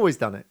 Have you always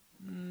done it?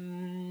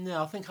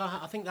 No, I think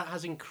that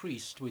has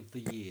increased with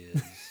the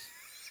years.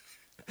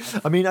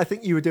 I mean, I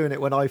think you were doing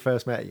it when I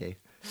first met you.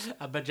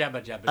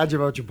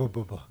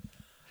 Abba-jabba-jabba.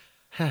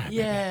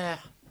 Yeah.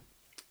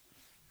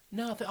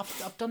 No,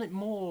 I've done it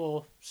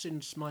more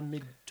since my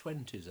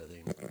mid-20s, I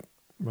think.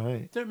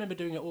 Right. Don't remember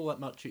doing it all that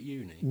much at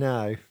uni.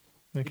 No.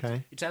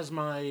 Okay. It's as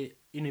my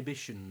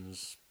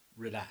inhibitions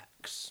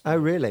relax. Oh,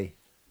 really?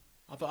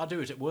 I do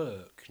it at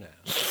work now.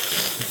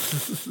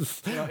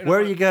 Where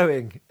are you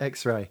going?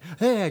 X-ray.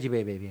 Hey,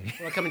 baby.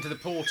 When I come into the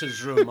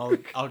porter's room,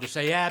 I'll just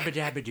say,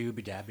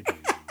 abba-dabba-doo-ba-dabba-doo.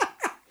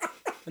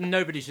 And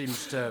nobody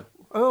seems to...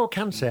 Oh,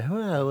 cancer.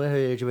 Oh,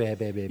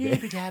 baby.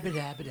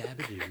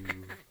 Abba-dabba-dabba-dabba-doo.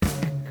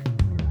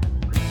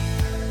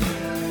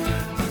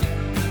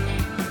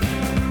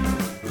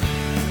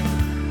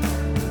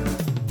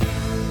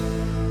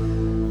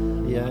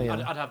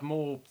 Yeah. I'd have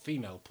more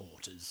female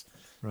porters.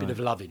 Bit of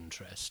love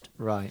interest.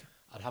 Right.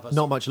 I'd have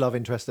Not much love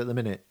interest at the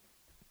minute.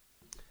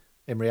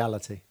 In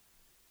reality.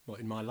 What,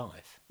 in my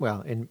life?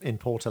 Well, in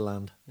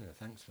Porterland. Yeah,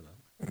 thanks for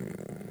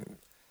that.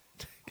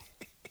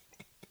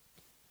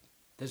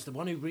 There's the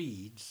one who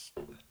reads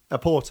A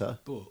porter?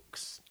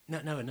 books. No,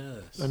 a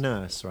nurse. A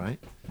nurse,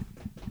 right?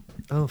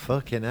 Oh,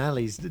 fucking hell,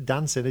 he's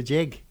dancing a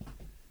jig.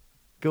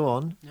 Go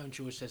on. No, and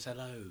she always says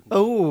hello.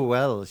 Oh,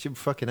 well,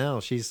 fucking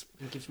hell, she's...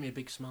 And gives me a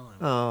big smile.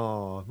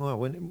 Oh, well,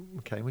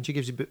 when she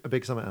gives you a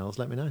big something else,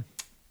 let me know.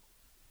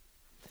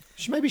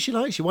 Maybe she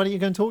likes you. Why don't you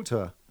go and talk to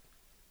her?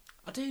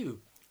 I do.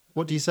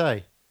 What do you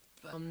say?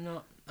 But I'm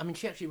not... I mean,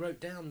 she actually wrote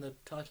down the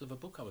title of a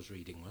book I was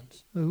reading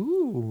once.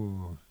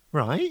 Ooh,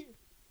 right.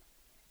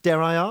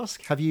 Dare I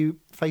ask, have you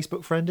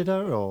Facebook friended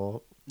her,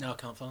 or... No, I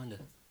can't find her.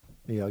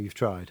 Yeah, you've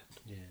tried.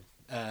 Yeah.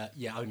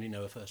 I only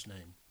know her first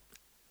name.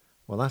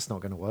 Well, that's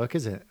not going to work,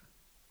 is it?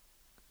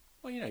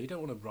 Well, you don't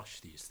want to rush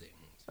these things.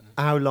 You know?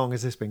 How long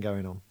has this been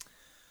going on?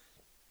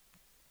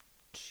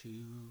 2,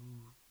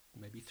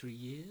 maybe 3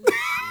 years.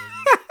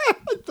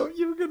 I thought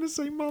you were going to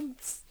say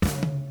months.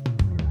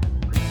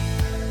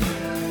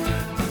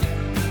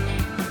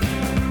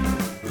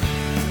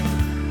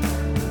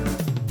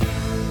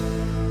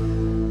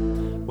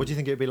 What do you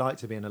think it would be like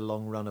to be in a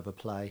long run of a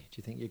play? Do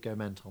you think you'd go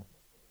mental?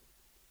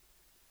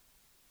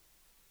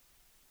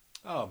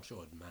 Oh, I'm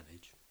sure I'd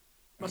manage.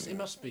 It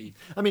must be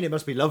I mean, it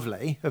must be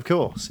lovely, of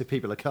course, if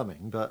people are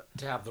coming, but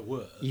to have the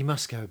word. you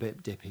must go a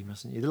bit dippy,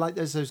 mustn't you? Like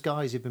there's those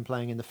guys who've been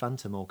playing in the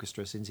Phantom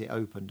Orchestra since it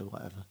opened or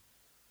whatever.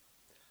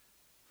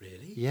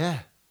 Really?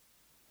 Yeah.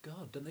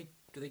 God, do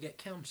they get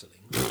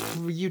counselling?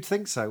 You'd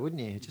think so,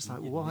 wouldn't you? Just like,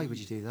 why would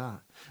you do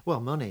that? Well,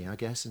 money, I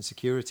guess, and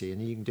security,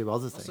 and you can do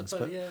other things.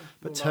 suppose, But, yeah.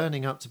 but Well,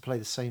 turning up to play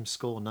the same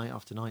score night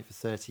after night for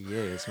 30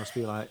 years must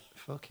be like,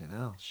 fucking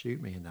hell, shoot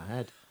me in the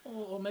head.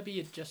 Or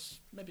maybe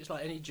maybe it's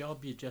like any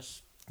job, you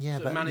just Yeah,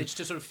 sort of but manage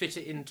to sort of fit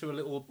it into a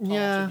little part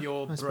yeah, of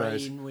your I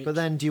suppose. brain. Which But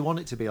then, do you want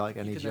it to be like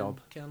you any can job?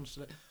 then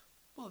counsel it.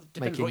 Well, it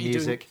depends Making what you're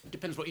music. doing.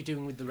 Depends what you're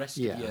doing with the rest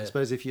Yeah, of your... I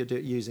suppose if you're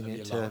using of it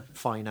your to life.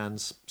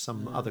 finance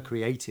some other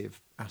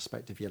creative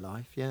aspect of your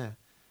life, yeah.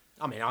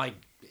 I mean, I've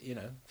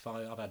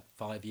had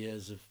 5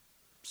 years of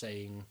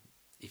saying,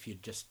 if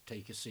you'd just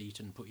take a seat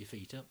and put your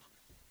feet up.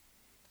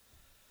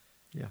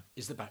 Yeah.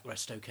 Is the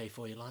backrest okay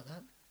for you like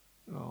that?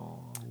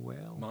 Oh,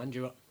 well. Mind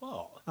you,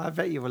 what? I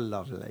bet you were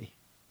lovely.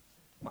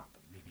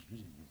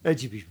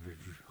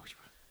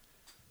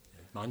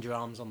 Mind your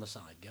arms on the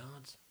side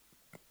guards.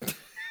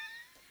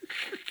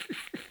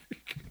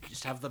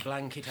 Just have the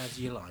blanket as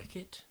you like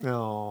it.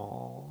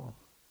 Oh.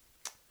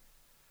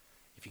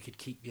 If you could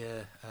keep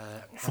your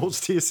Thoughts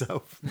to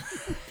yourself,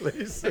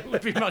 please. it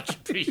would be much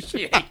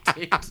appreciated.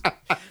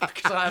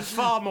 Because I have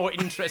far more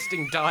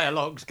interesting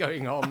dialogues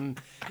going on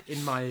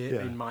in my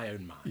own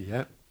mind.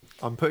 Yeah.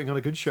 I'm putting on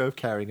a good show of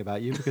caring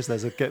about you because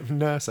there's a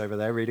nurse over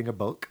there reading a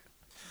book.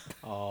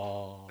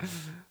 Oh,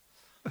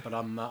 but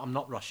I'm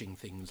not rushing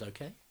things.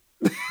 Okay,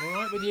 all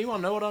right with you. I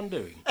know what I'm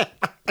doing.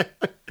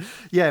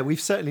 Yeah,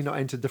 we've certainly not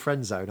entered the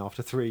friend zone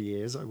after 3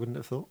 years, I wouldn't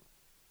have thought.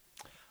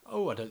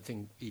 Oh, I don't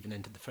think even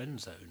entered the friend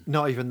zone.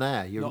 Not even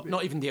there.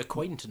 Not even the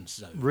acquaintance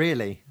zone.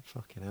 Really?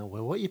 Fucking hell,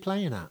 Will. What are you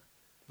playing at?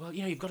 Well,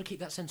 you've got to keep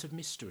that sense of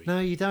mystery. No,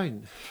 you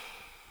don't.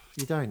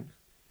 You don't.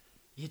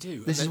 You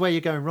do. This is where you're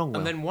going wrong, Will.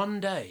 And then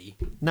one day...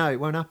 No, it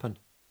won't happen.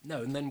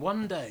 No, and then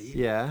one day...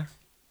 Yeah.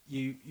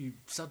 You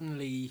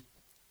suddenly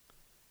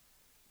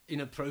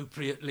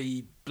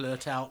inappropriately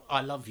blurt out, "I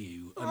love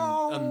you."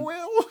 And,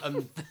 Will.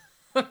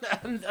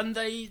 and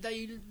they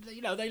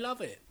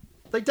love it.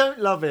 They don't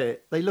love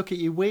it. They look at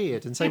you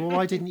weird and say, well,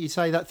 why didn't you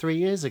say that 3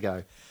 years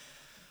ago?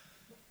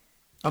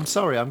 I'm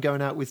sorry, I'm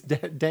going out with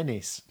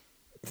Dennis.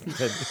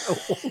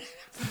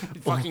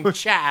 Fucking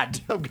Chad.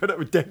 I'm going out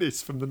with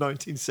Dennis from the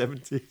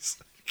 1970s.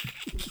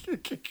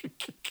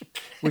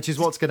 Which is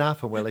what's going to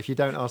happen, Will. If you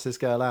don't ask this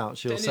girl out,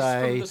 she'll Dennis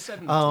say,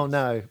 from the 70s. "Oh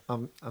no,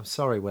 I'm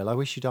sorry, Will. I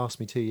wish you'd asked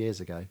me 2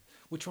 years ago."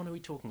 Which one are we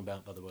talking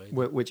about, by the way?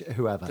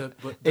 Whoever.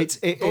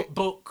 The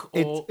book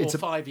or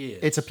 5 years?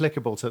 It's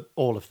applicable to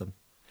all of them.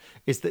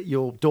 Is that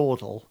you'll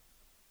dawdle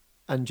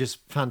and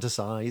just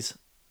fantasize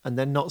and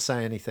then not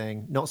say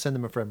anything, not send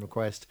them a friend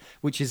request,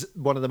 which is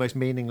one of the most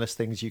meaningless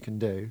things you can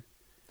do.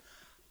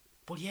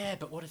 Well, yeah,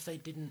 but what if they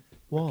didn't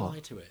What? reply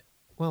to it?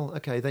 Well,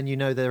 okay, then you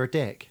know they're a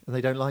dick and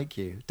they don't like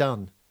you.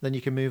 Done. Then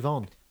you can move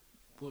on.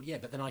 Well, yeah,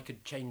 but then I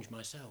could change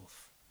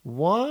myself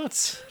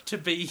What? to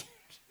be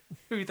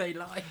who they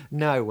like.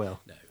 No,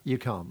 Will. No. You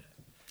can't. No.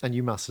 And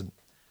you mustn't.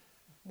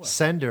 Well,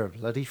 Send her a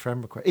bloody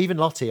friend request. Even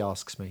Lottie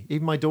asks me.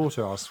 Even my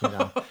daughter asks me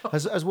now.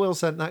 Has Will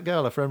sent that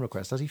girl a friend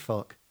request? Does he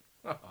fuck?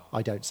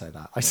 I don't say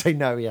that. I say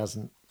no, he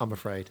hasn't. I'm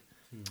afraid.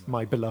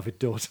 My beloved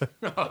daughter.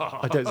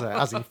 I don't say,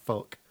 has he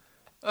fuck?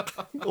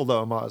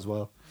 Although I might as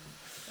well.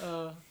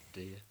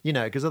 dear. You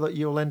know, because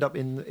you'll end up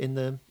in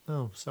the.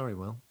 Oh, sorry,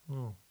 Will.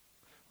 Oh,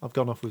 I've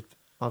gone off with.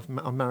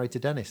 I'm married to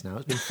Dennis now.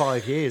 It's been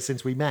 5 years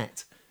since we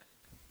met.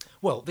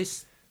 Well,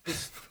 this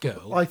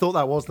girl, I thought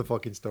that was the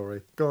fucking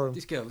story. Go on.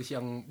 this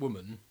young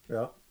woman.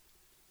 Yeah.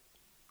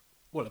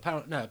 Well,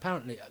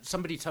 apparently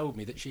somebody told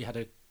me that she had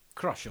a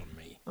crush on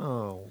me,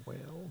 Oh,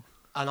 Will.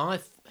 and all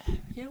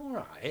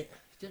right.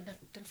 Don't have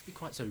to be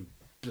quite so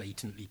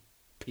blatantly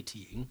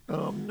pitying.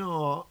 Oh, I'm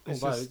not.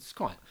 Although it's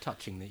quite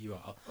touching that you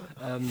are.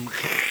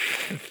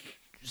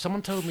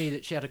 Someone told me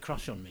that she had a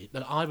crush on me,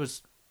 but I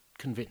was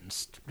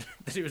convinced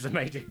that it was a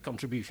major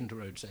contribution to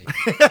road safety.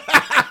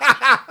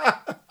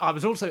 I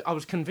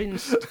was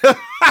convinced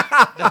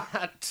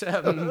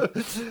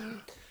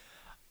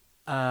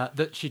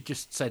that she'd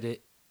just said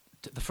it.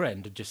 The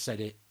friend had just said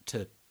it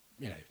to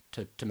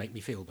make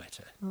me feel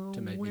better,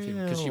 to make me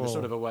feel, because she was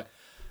sort of aware,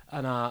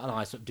 and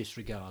I sort of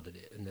disregarded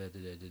it, and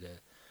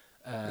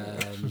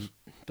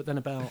but then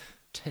about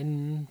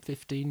 10,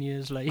 15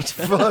 years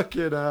later,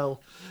 fucking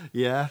hell,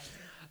 yeah.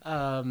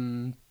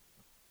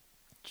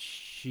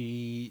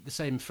 The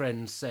same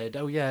friend said,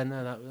 "Oh yeah,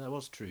 no, that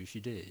was true. She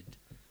did."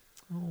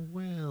 Oh,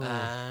 Will.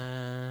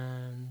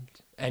 And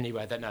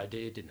anyway, it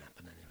didn't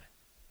happen. Anyway,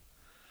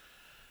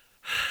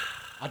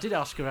 I did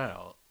ask her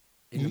out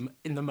in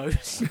the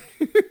most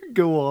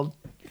Go on.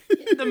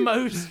 the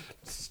most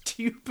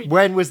stupid.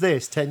 When was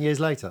this? 10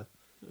 years later?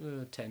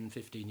 10,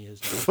 15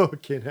 years later.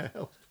 Fucking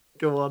hell.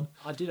 Go on.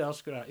 I did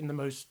ask her out in the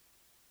most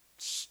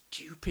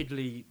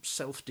stupidly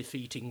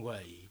self-defeating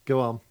way Go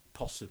on.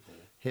 possible.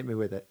 Hit me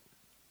with it.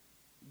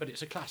 But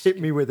it's a classic.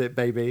 Hit me with it,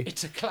 baby.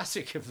 It's a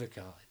classic of the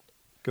kind.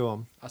 Go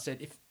on. I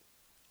said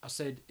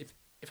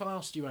if I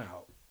asked you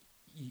out,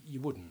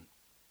 you wouldn't,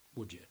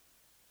 would you?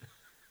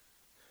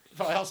 If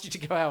I asked you to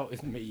go out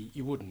with me,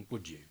 you wouldn't,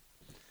 would you?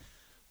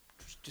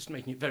 Just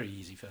making it very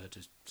easy for her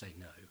to say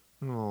no.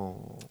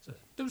 Oh. So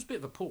there was a bit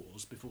of a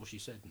pause before she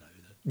said no.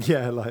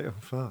 Yeah, like, oh,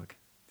 fuck.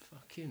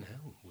 Fucking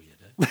hell,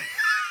 weirdo.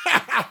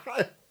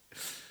 But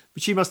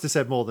she must have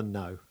said more than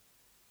no.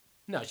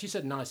 No, she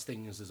said nice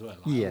things as well.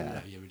 Like, Yeah. Oh,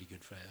 no, you're a really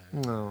good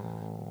friend.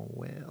 Oh,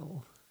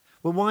 Will.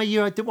 Well, why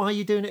are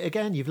you doing it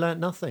again? You've learnt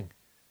nothing.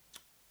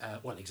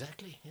 Well,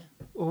 exactly, yeah.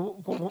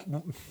 What,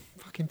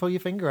 fucking pull your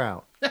finger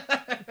out.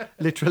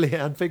 Literally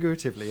and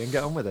figuratively, and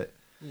get on with it.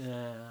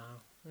 Yeah.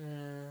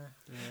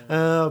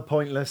 Oh,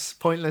 pointless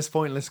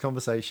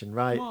conversation,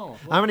 right? Well.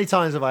 How many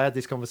times have I had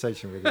this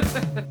conversation with you?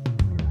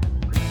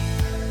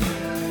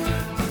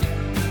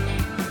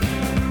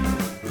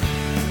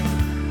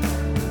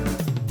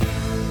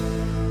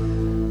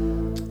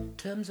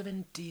 Terms of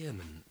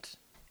endearment.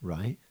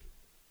 Right.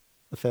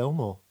 A film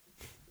or?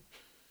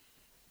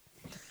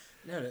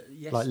 No,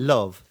 yes. Like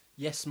love?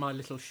 Yes, my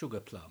little sugar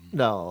plum.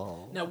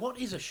 No. Now, what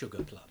is a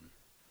sugar plum?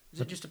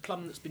 Is it just a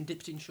plum that's been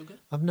dipped in sugar?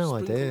 I've no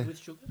Sprinkled idea. with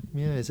sugar?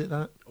 Yeah, is it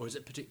that? Or is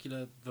it a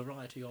particular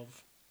variety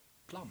of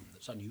plum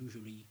that's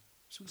unusually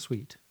sweet?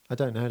 Sweet. I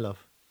don't know,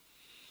 love.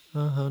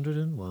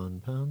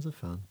 101 pounds of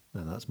fun.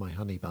 No, that's my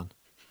honey bun.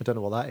 I don't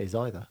know what that is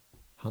either.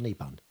 Honey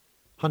bun.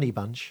 Honey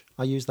bunch.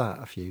 I use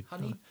that a few.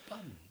 Honey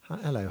bun.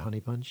 Hello,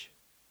 honey bunch.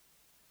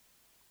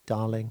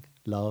 Darling,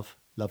 love,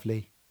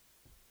 lovely,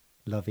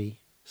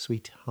 lovey,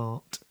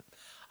 sweetheart.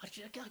 I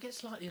get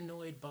slightly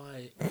annoyed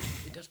by...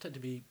 It does tend to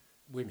be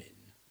women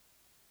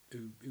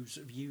who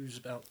sort of use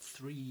about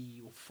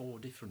 3 or 4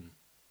 different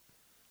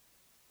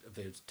of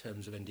those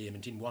terms of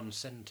endearment in one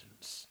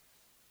sentence.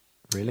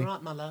 Really? All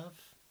right, my love.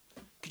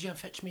 Could you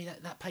fetch me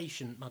that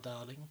patient, my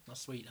darling, my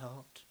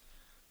sweetheart,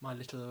 my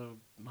little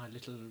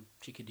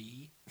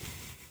chickadee?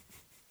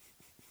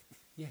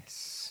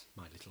 Yes,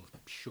 my little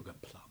sugar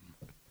plum.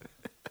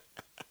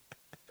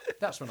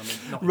 That's what I mean.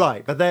 Not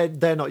Right, but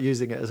they're not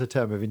using it as a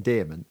term of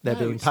endearment. They're No,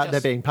 being it's they're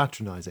just- being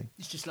patronising.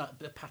 It's just like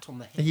a pat on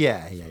the head.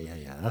 Yeah.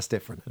 That's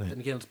different, isn't Then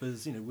it? again, I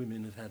suppose,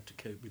 women have had to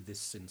cope with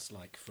this since,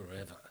 like,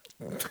 forever.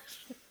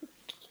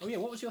 Oh, yeah,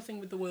 what was your thing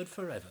with the word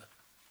forever?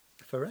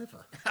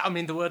 Forever. I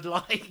mean, the word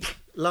like.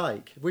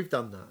 Like we've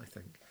done that, I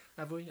think.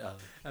 Have we? Oh,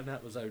 and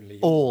that was only...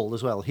 All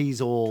as well.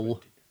 He's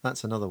all.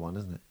 That's another one,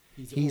 isn't it?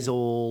 He's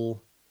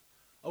all.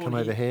 Oh, Come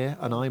and over here,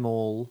 and I'm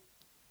all.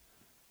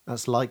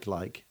 That's like,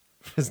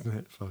 isn't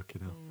it?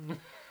 Fucking hell.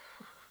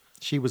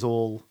 She was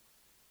all.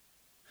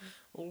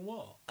 Or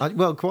what?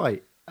 Well,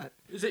 quite.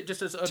 Is it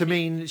just as... To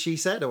mean she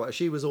said, or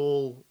she was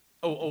all.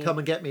 Oh, Come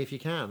and get me if you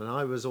can, and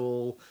I was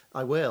all.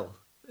 I will,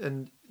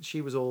 and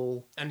she was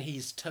all. and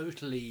he's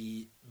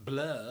totally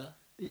blur,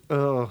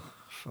 Oh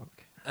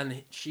fuck!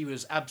 and she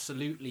was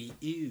absolutely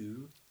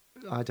ew.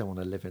 I don't want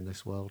to live in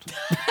this world.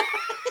 A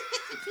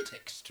bit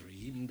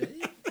extreme,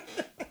 Dave.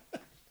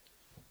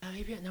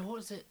 No, what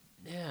was it?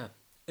 Yeah.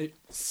 It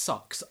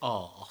sucks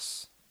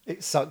arse.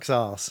 It sucks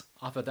ass.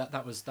 I've heard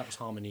that was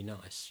Harmony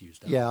Nice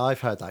used that. Yeah,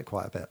 I've heard that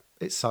quite a bit.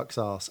 It sucks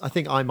ass. I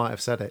think I might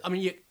have said it. I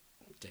mean,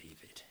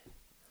 David.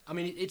 I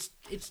mean, it's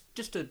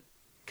just a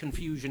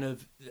confusion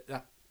of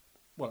that.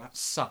 Well, that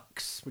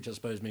sucks, which I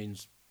suppose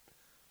means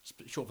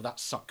short for that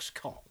sucks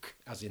cock,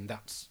 as in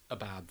that's a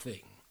bad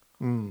thing.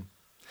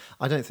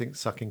 I don't think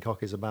sucking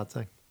cock is a bad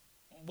thing.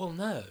 Well,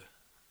 no,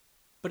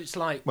 but it's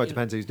like Well, it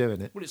depends who's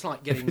doing it. Well, it's like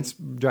If getting. it's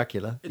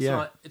Dracula, It's yeah.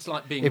 like it's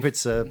like being. If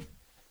it's a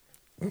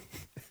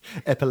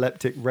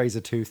epileptic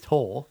razor-toothed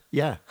whore,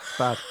 yeah,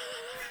 bad.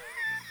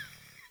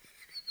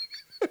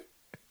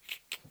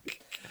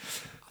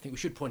 I think we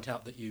should point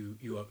out that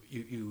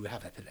you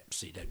have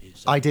epilepsy, don't you?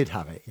 So, I did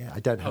have it, yeah. I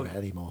don't have it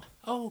anymore.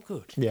 oh,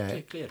 good.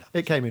 Yeah, Cleared up.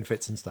 it came in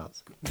fits and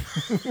starts.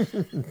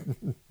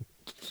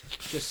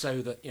 Just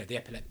so that the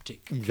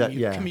epileptic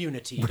Yeah.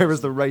 community.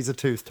 Whereas the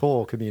razor-toothed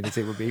whore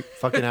community would be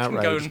fucking Can go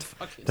outraged. and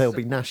fucking They'll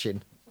be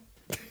gnashing.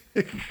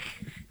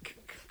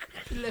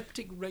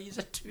 epileptic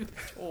razor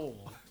tooth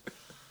whore.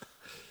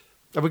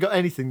 Have we got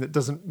anything that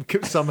doesn't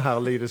somehow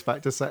lead us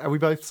back to say? Are we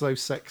both so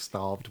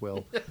sex-starved,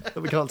 Will, that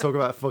we can't talk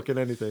about fucking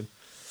anything?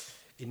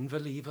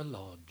 Inverlever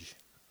Lodge.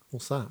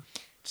 What's that?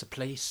 It's a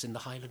place in the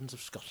Highlands of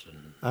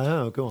Scotland.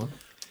 Oh, go on.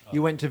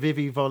 You went to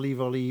Vivi Volley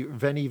Volley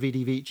Veni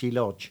Vidi Vici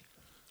Lodge.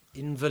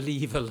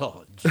 Inverlever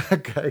Lodge.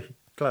 Okay,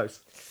 close.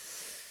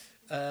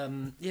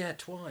 Yeah,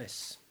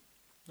 twice.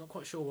 Not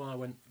quite sure why I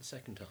went the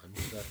second time,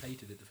 because I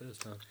hated it the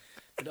first time.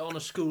 But on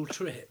a school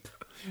trip,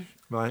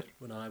 Right.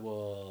 when I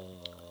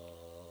was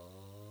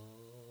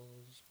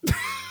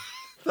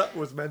That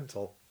was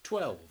mental.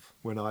 12.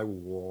 When I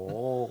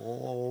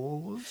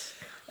was...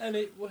 And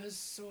it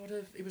was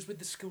it was with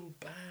the school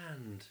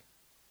band.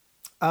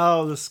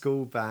 Oh, the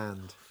school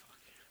band.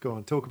 Go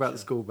on, talk about the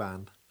school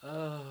band.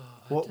 Oh,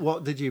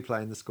 What did you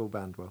play in the school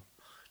band, Will?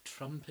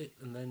 trumpet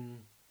and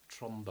then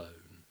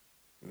trombone.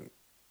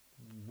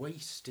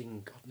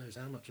 Wasting God knows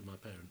how much of my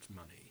parents'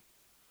 money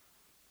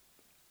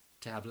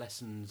to have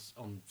lessons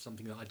on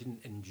something that I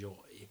didn't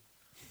enjoy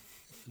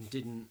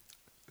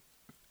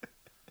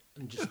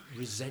and just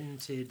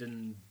resented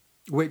and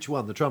Which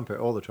one, the trumpet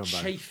or the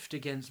trombone? chafed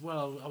against.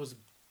 Well, I was a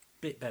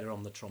bit better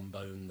on the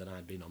trombone than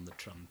I'd been on the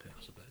trumpet,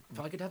 I suppose. If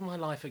I could have my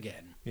life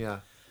again. Yeah.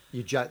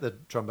 You jacked the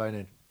trombone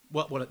in.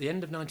 Well, at the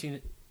end of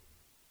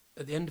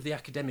the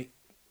academic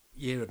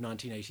year of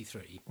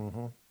 1983,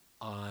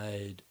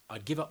 I'd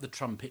give up the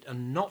trumpet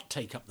and not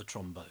take up the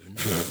trombone.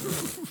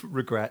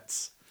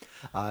 Regrets.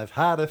 I've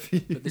had a few.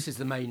 But this is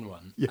the main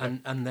one. Yeah.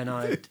 And then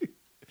I'd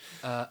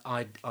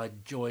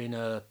join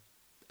a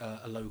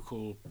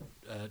local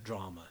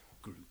drama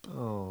group.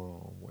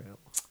 Oh, Will.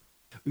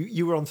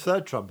 You were on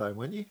third trombone,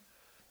 weren't you?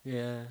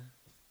 Yeah.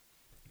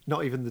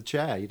 Not even the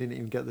chair. You didn't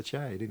even get the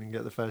chair. You didn't even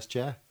get the first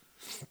chair.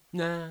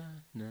 No.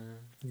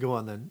 Go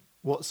on then.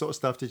 What sort of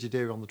stuff did you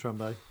do on the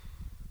trombone?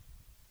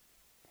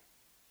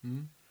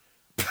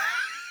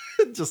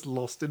 Just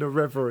lost in a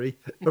reverie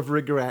of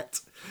regret.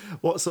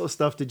 What sort of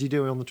stuff did you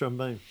do on the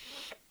trombone?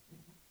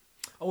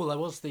 Oh, well, there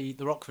was the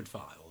Rockford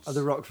Files.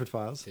 The Rockford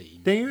Files.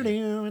 Theme. Yes.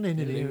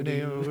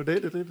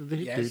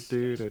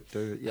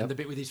 And the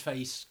bit with his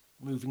face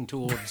moving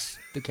towards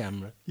the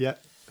camera. Yeah.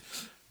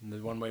 And the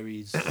one where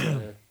he's,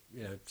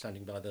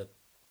 standing by the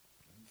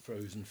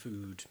frozen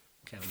food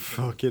counter.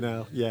 Fucking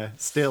hell. Yeah.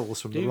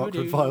 Stills from the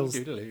Rockford Files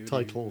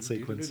title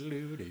sequence.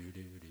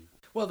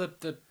 Well,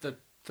 the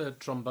third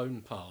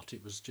trombone part,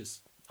 it was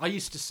just... I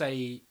used to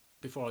say,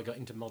 before I got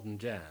into modern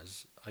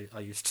jazz, I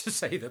used to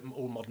say that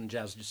all modern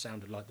jazz just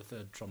sounded like the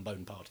third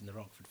trombone part in the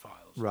Rockford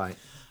Files. Right.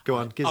 Go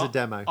on. Give us a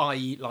demo.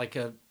 I.e. like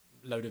a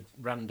load of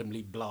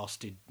randomly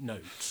blasted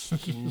notes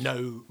in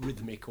no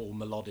rhythmic or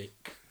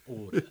melodic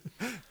order.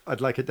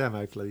 I'd like a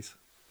demo, please.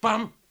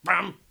 Bum,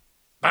 bum,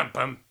 bum,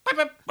 bum,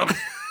 bum, bum, bum,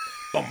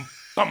 bum,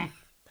 bum,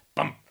 bum,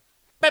 bum,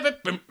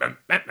 bum,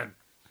 bum, bum.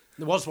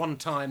 There was one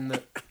time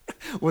that...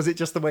 Was it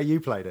just the way you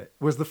played it?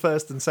 Was the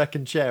first and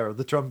second chair of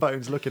the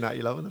trombones looking at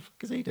you like, what the fuck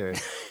is he doing?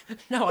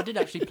 No, I did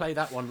actually play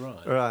that one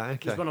right. Right, okay.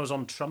 Because when I was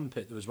on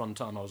trumpet, there was one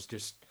time I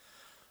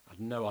had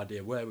no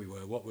idea where we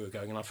were, what we were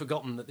going, and I'd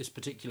forgotten that this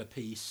particular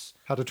piece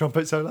Had a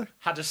trumpet solo?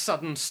 had a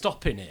sudden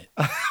stop in it.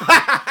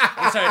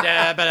 And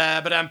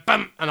so,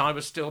 bum, and I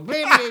was still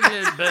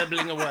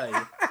burbling away.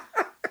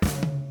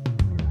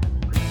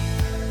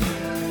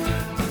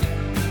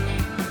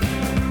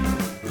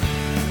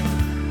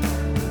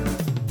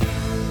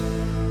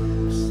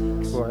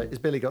 Right, has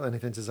Billy got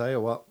anything to say or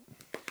what?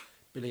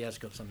 Billy has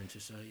got something to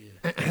say,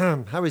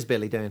 yeah. How is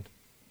Billy doing?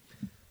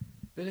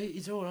 Billy,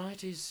 he's all right.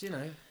 He's,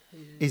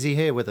 Is he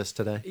here with us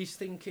today? he's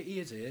thinking.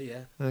 He is here,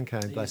 yeah. Okay,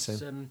 bless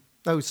He's, him.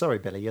 Oh, sorry,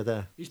 Billy, you're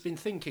there. He's been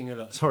thinking a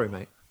lot. Sorry,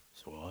 mate.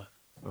 It's all right.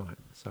 All right,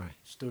 sorry.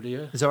 Stood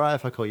here. Is it all right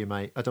if I call you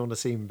mate? I don't want to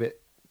seem a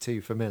bit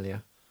too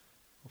familiar.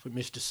 I think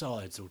Mr.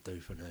 Sides will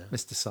do for now.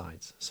 Mr.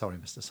 Sides. Sorry,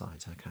 Mr.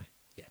 Sides, okay.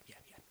 Yeah.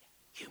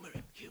 Humour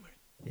him.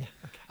 Yeah,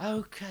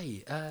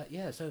 Okay,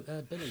 so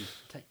Billy,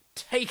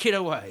 take it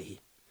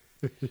away.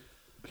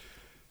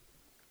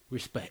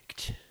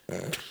 Respect.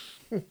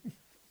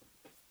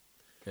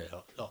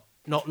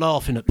 Not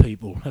laughing at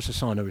people, that's a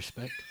sign of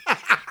respect.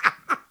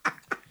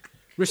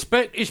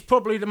 Respect is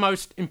probably the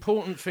most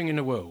important thing in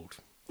the world,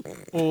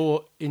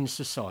 or in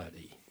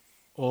society,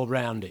 or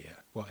round here,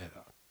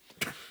 whatever.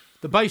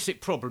 The basic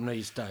problem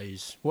these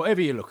days,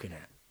 whatever you're looking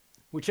at,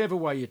 whichever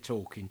way you're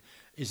talking,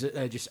 is that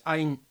there just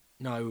ain't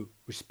no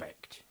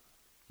respect.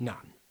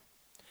 None.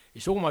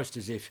 It's almost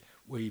as if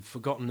we've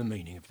forgotten the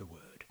meaning of the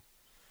word.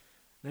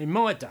 Now, in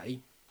my day,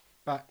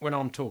 back when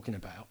I'm talking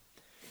about,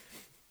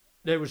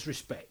 there was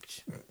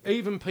respect.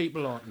 Even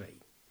people like me,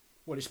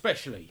 well,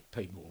 especially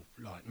people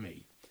like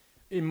me,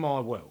 in my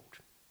world,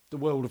 the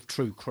world of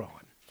true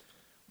crime,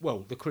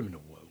 well, the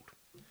criminal world,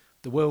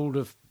 the world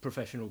of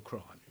professional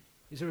crime.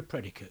 Is there a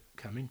predicate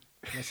coming?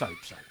 Let's hope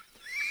so.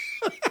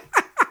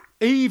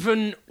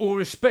 Even or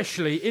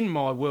especially in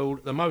my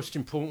world, the most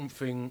important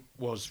thing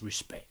was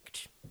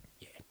respect.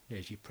 Yeah,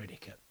 there's your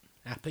predicate.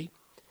 Happy?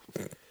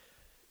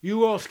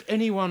 You ask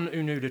anyone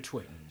who knew the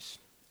twins,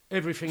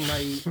 everything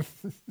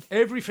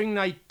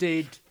they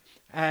did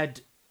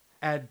had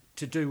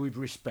to do with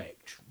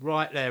respect,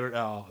 right there at the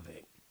heart of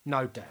it,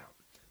 no doubt.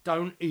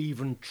 Don't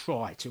even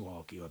try to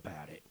argue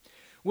about it.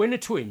 When the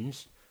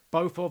twins,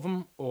 both of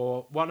them,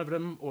 or one of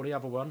them, or the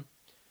other one,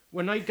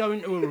 when they go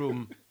into a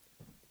room,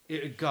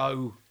 it'd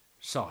go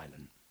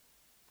silent,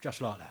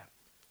 just like that.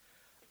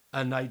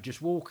 And they'd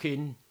just walk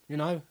in,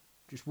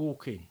 just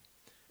walk in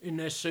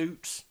their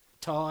suits,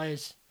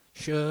 ties,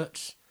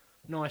 shirts,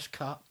 nice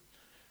cut,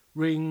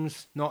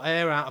 rings, not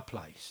hair out of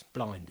place,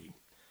 blinding.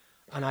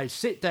 And they'd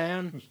sit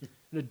down,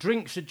 the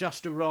drinks had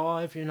just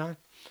arrived, and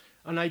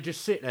they'd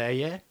just sit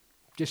there,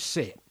 just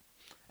sit,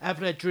 have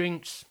their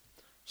drinks,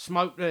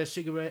 smoke their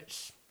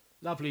cigarettes,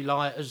 lovely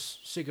lighters,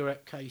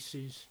 cigarette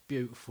cases,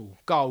 beautiful,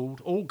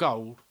 gold, all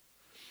gold.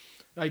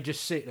 They'd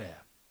just sit there,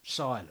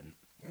 silent.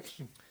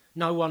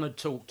 No one would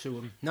talk to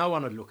them. No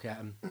one would look at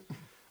them.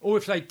 Or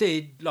if they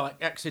did,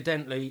 like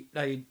accidentally,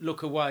 they'd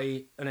look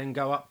away and then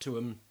go up to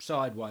them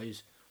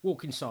sideways,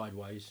 walking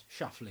sideways,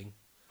 shuffling.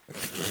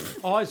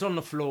 Eyes on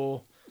the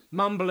floor,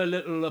 mumble a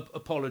little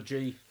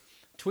apology.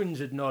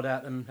 Twins would nod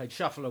at them. They'd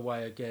shuffle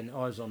away again,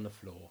 eyes on the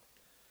floor.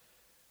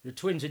 The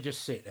twins would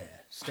just sit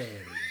there,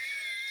 staring,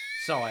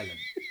 silent.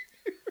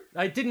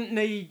 They didn't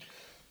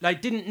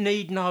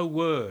need no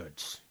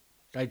words.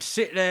 They'd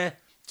sit there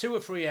 2 or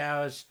 3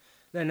 hours,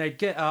 then they'd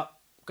get up,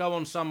 go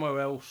on somewhere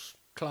else,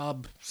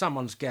 club,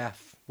 someone's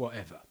gaff,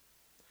 whatever.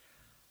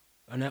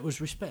 And that was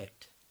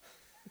respect.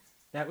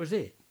 That was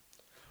it.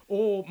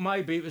 Or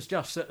maybe it was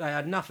just that they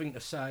had nothing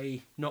to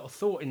say, not a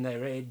thought in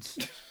their heads,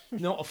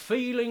 not a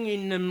feeling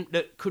in them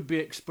that could be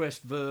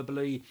expressed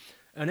verbally,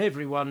 and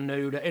everyone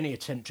knew that any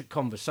attempt at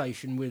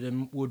conversation with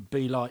them would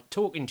be like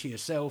talking to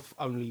yourself,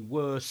 only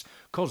worse,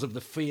 because of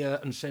the fear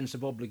and sense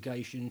of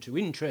obligation to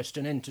interest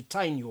and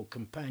entertain your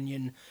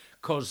companion,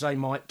 because they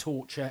might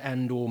torture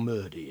and or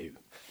murder you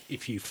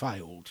if you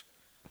failed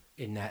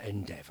in that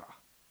endeavour.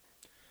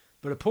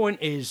 But the point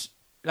is,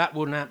 that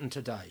wouldn't happen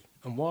today.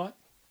 And why?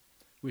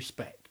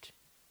 Respect.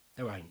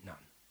 There ain't none.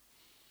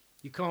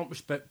 You can't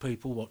respect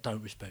people what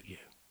don't respect you.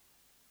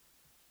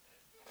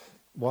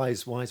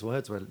 Wise words,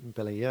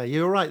 Billy. Yeah,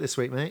 you all right this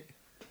week, mate?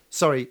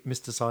 Sorry,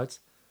 Mr. Sides.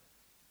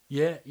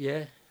 Yeah.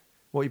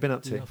 What have you been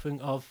up to? Yeah, I think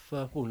I've,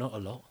 not a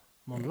lot.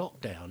 I'm on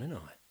lockdown, ain't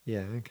I?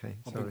 Yeah, okay.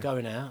 I've Sorry. been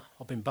going out.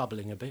 I've been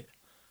bubbling a bit.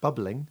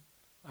 Bubbling?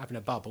 Having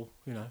a bubble,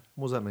 What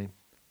does that mean?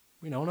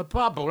 On a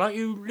bubble. Don't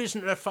you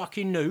listen to the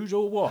fucking news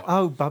or what?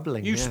 Oh,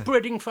 bubbling, You yeah.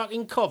 spreading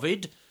fucking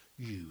COVID?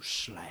 You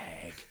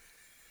slag.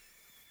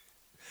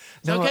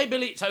 It's No, okay,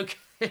 Billy. It's okay.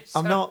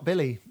 I'm not,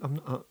 Billy. I'm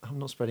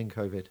not spreading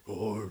COVID.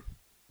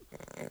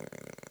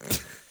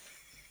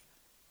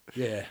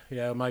 Yeah.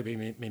 Maybe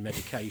my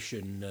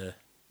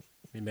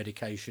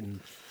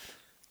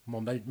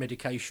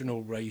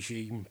medicational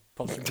regime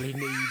possibly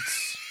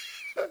needs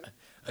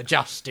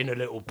adjusting a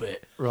little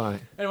bit. Right.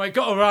 Anyway,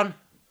 got to run.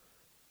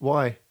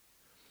 Why?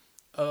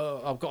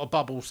 I've got a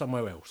bubble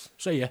somewhere else.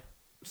 See ya.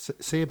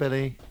 See you,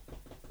 Billy.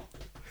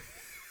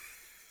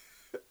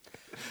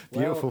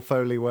 Beautiful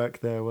Foley work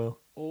there, Will.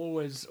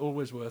 Always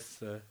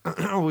worth.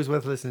 Always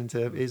worth listening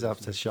to. He's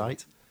after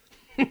shite.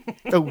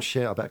 Oh,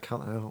 shit, I better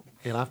cut that out.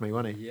 He'll have me,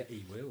 won't he? Yeah,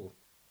 he will.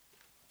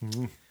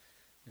 Mm.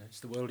 Yeah, it's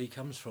the world he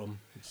comes from.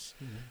 It's,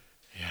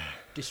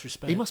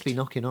 disrespect. He must be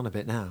knocking on a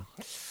bit now.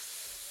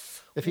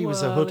 If he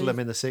was a hoodlum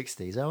in the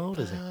 60s, how old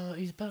is he?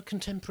 He's about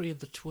contemporary of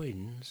the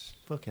twins.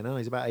 Fucking hell,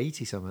 he's about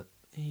 80-something.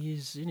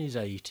 He's in his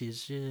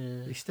 80s,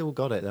 yeah. He's still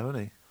got it, though,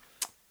 hasn't he?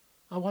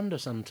 I wonder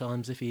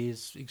sometimes if he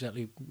is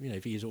exactly,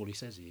 if he is all he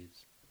says he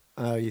is.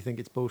 Oh, you think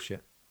it's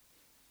bullshit?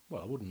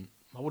 Well, I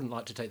wouldn't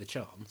like to take the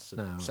chance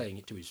of saying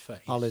it to his face.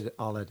 I'll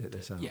edit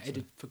this out. Yeah,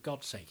 for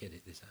God's sake,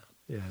 edit this out.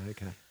 Yeah,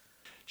 okay.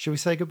 Shall we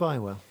say goodbye,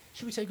 Will?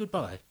 Should we say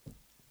goodbye?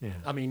 Yeah.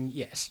 I mean,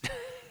 yes.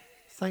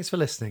 Thanks for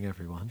listening,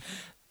 everyone.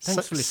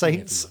 Thanks for listening,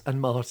 Saints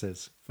and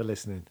martyrs for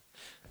listening.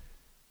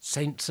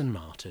 Saints and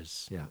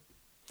martyrs. Yeah.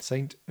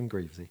 Saint and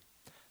Greavesy.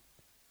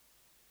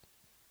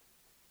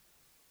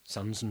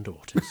 Sons and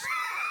daughters.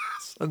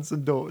 Sons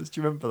and daughters, do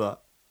you remember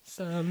that?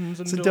 Sons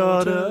and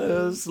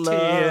daughters, daughters,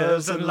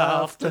 tears and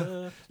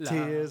laughter.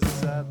 Tears and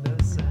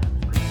sadness.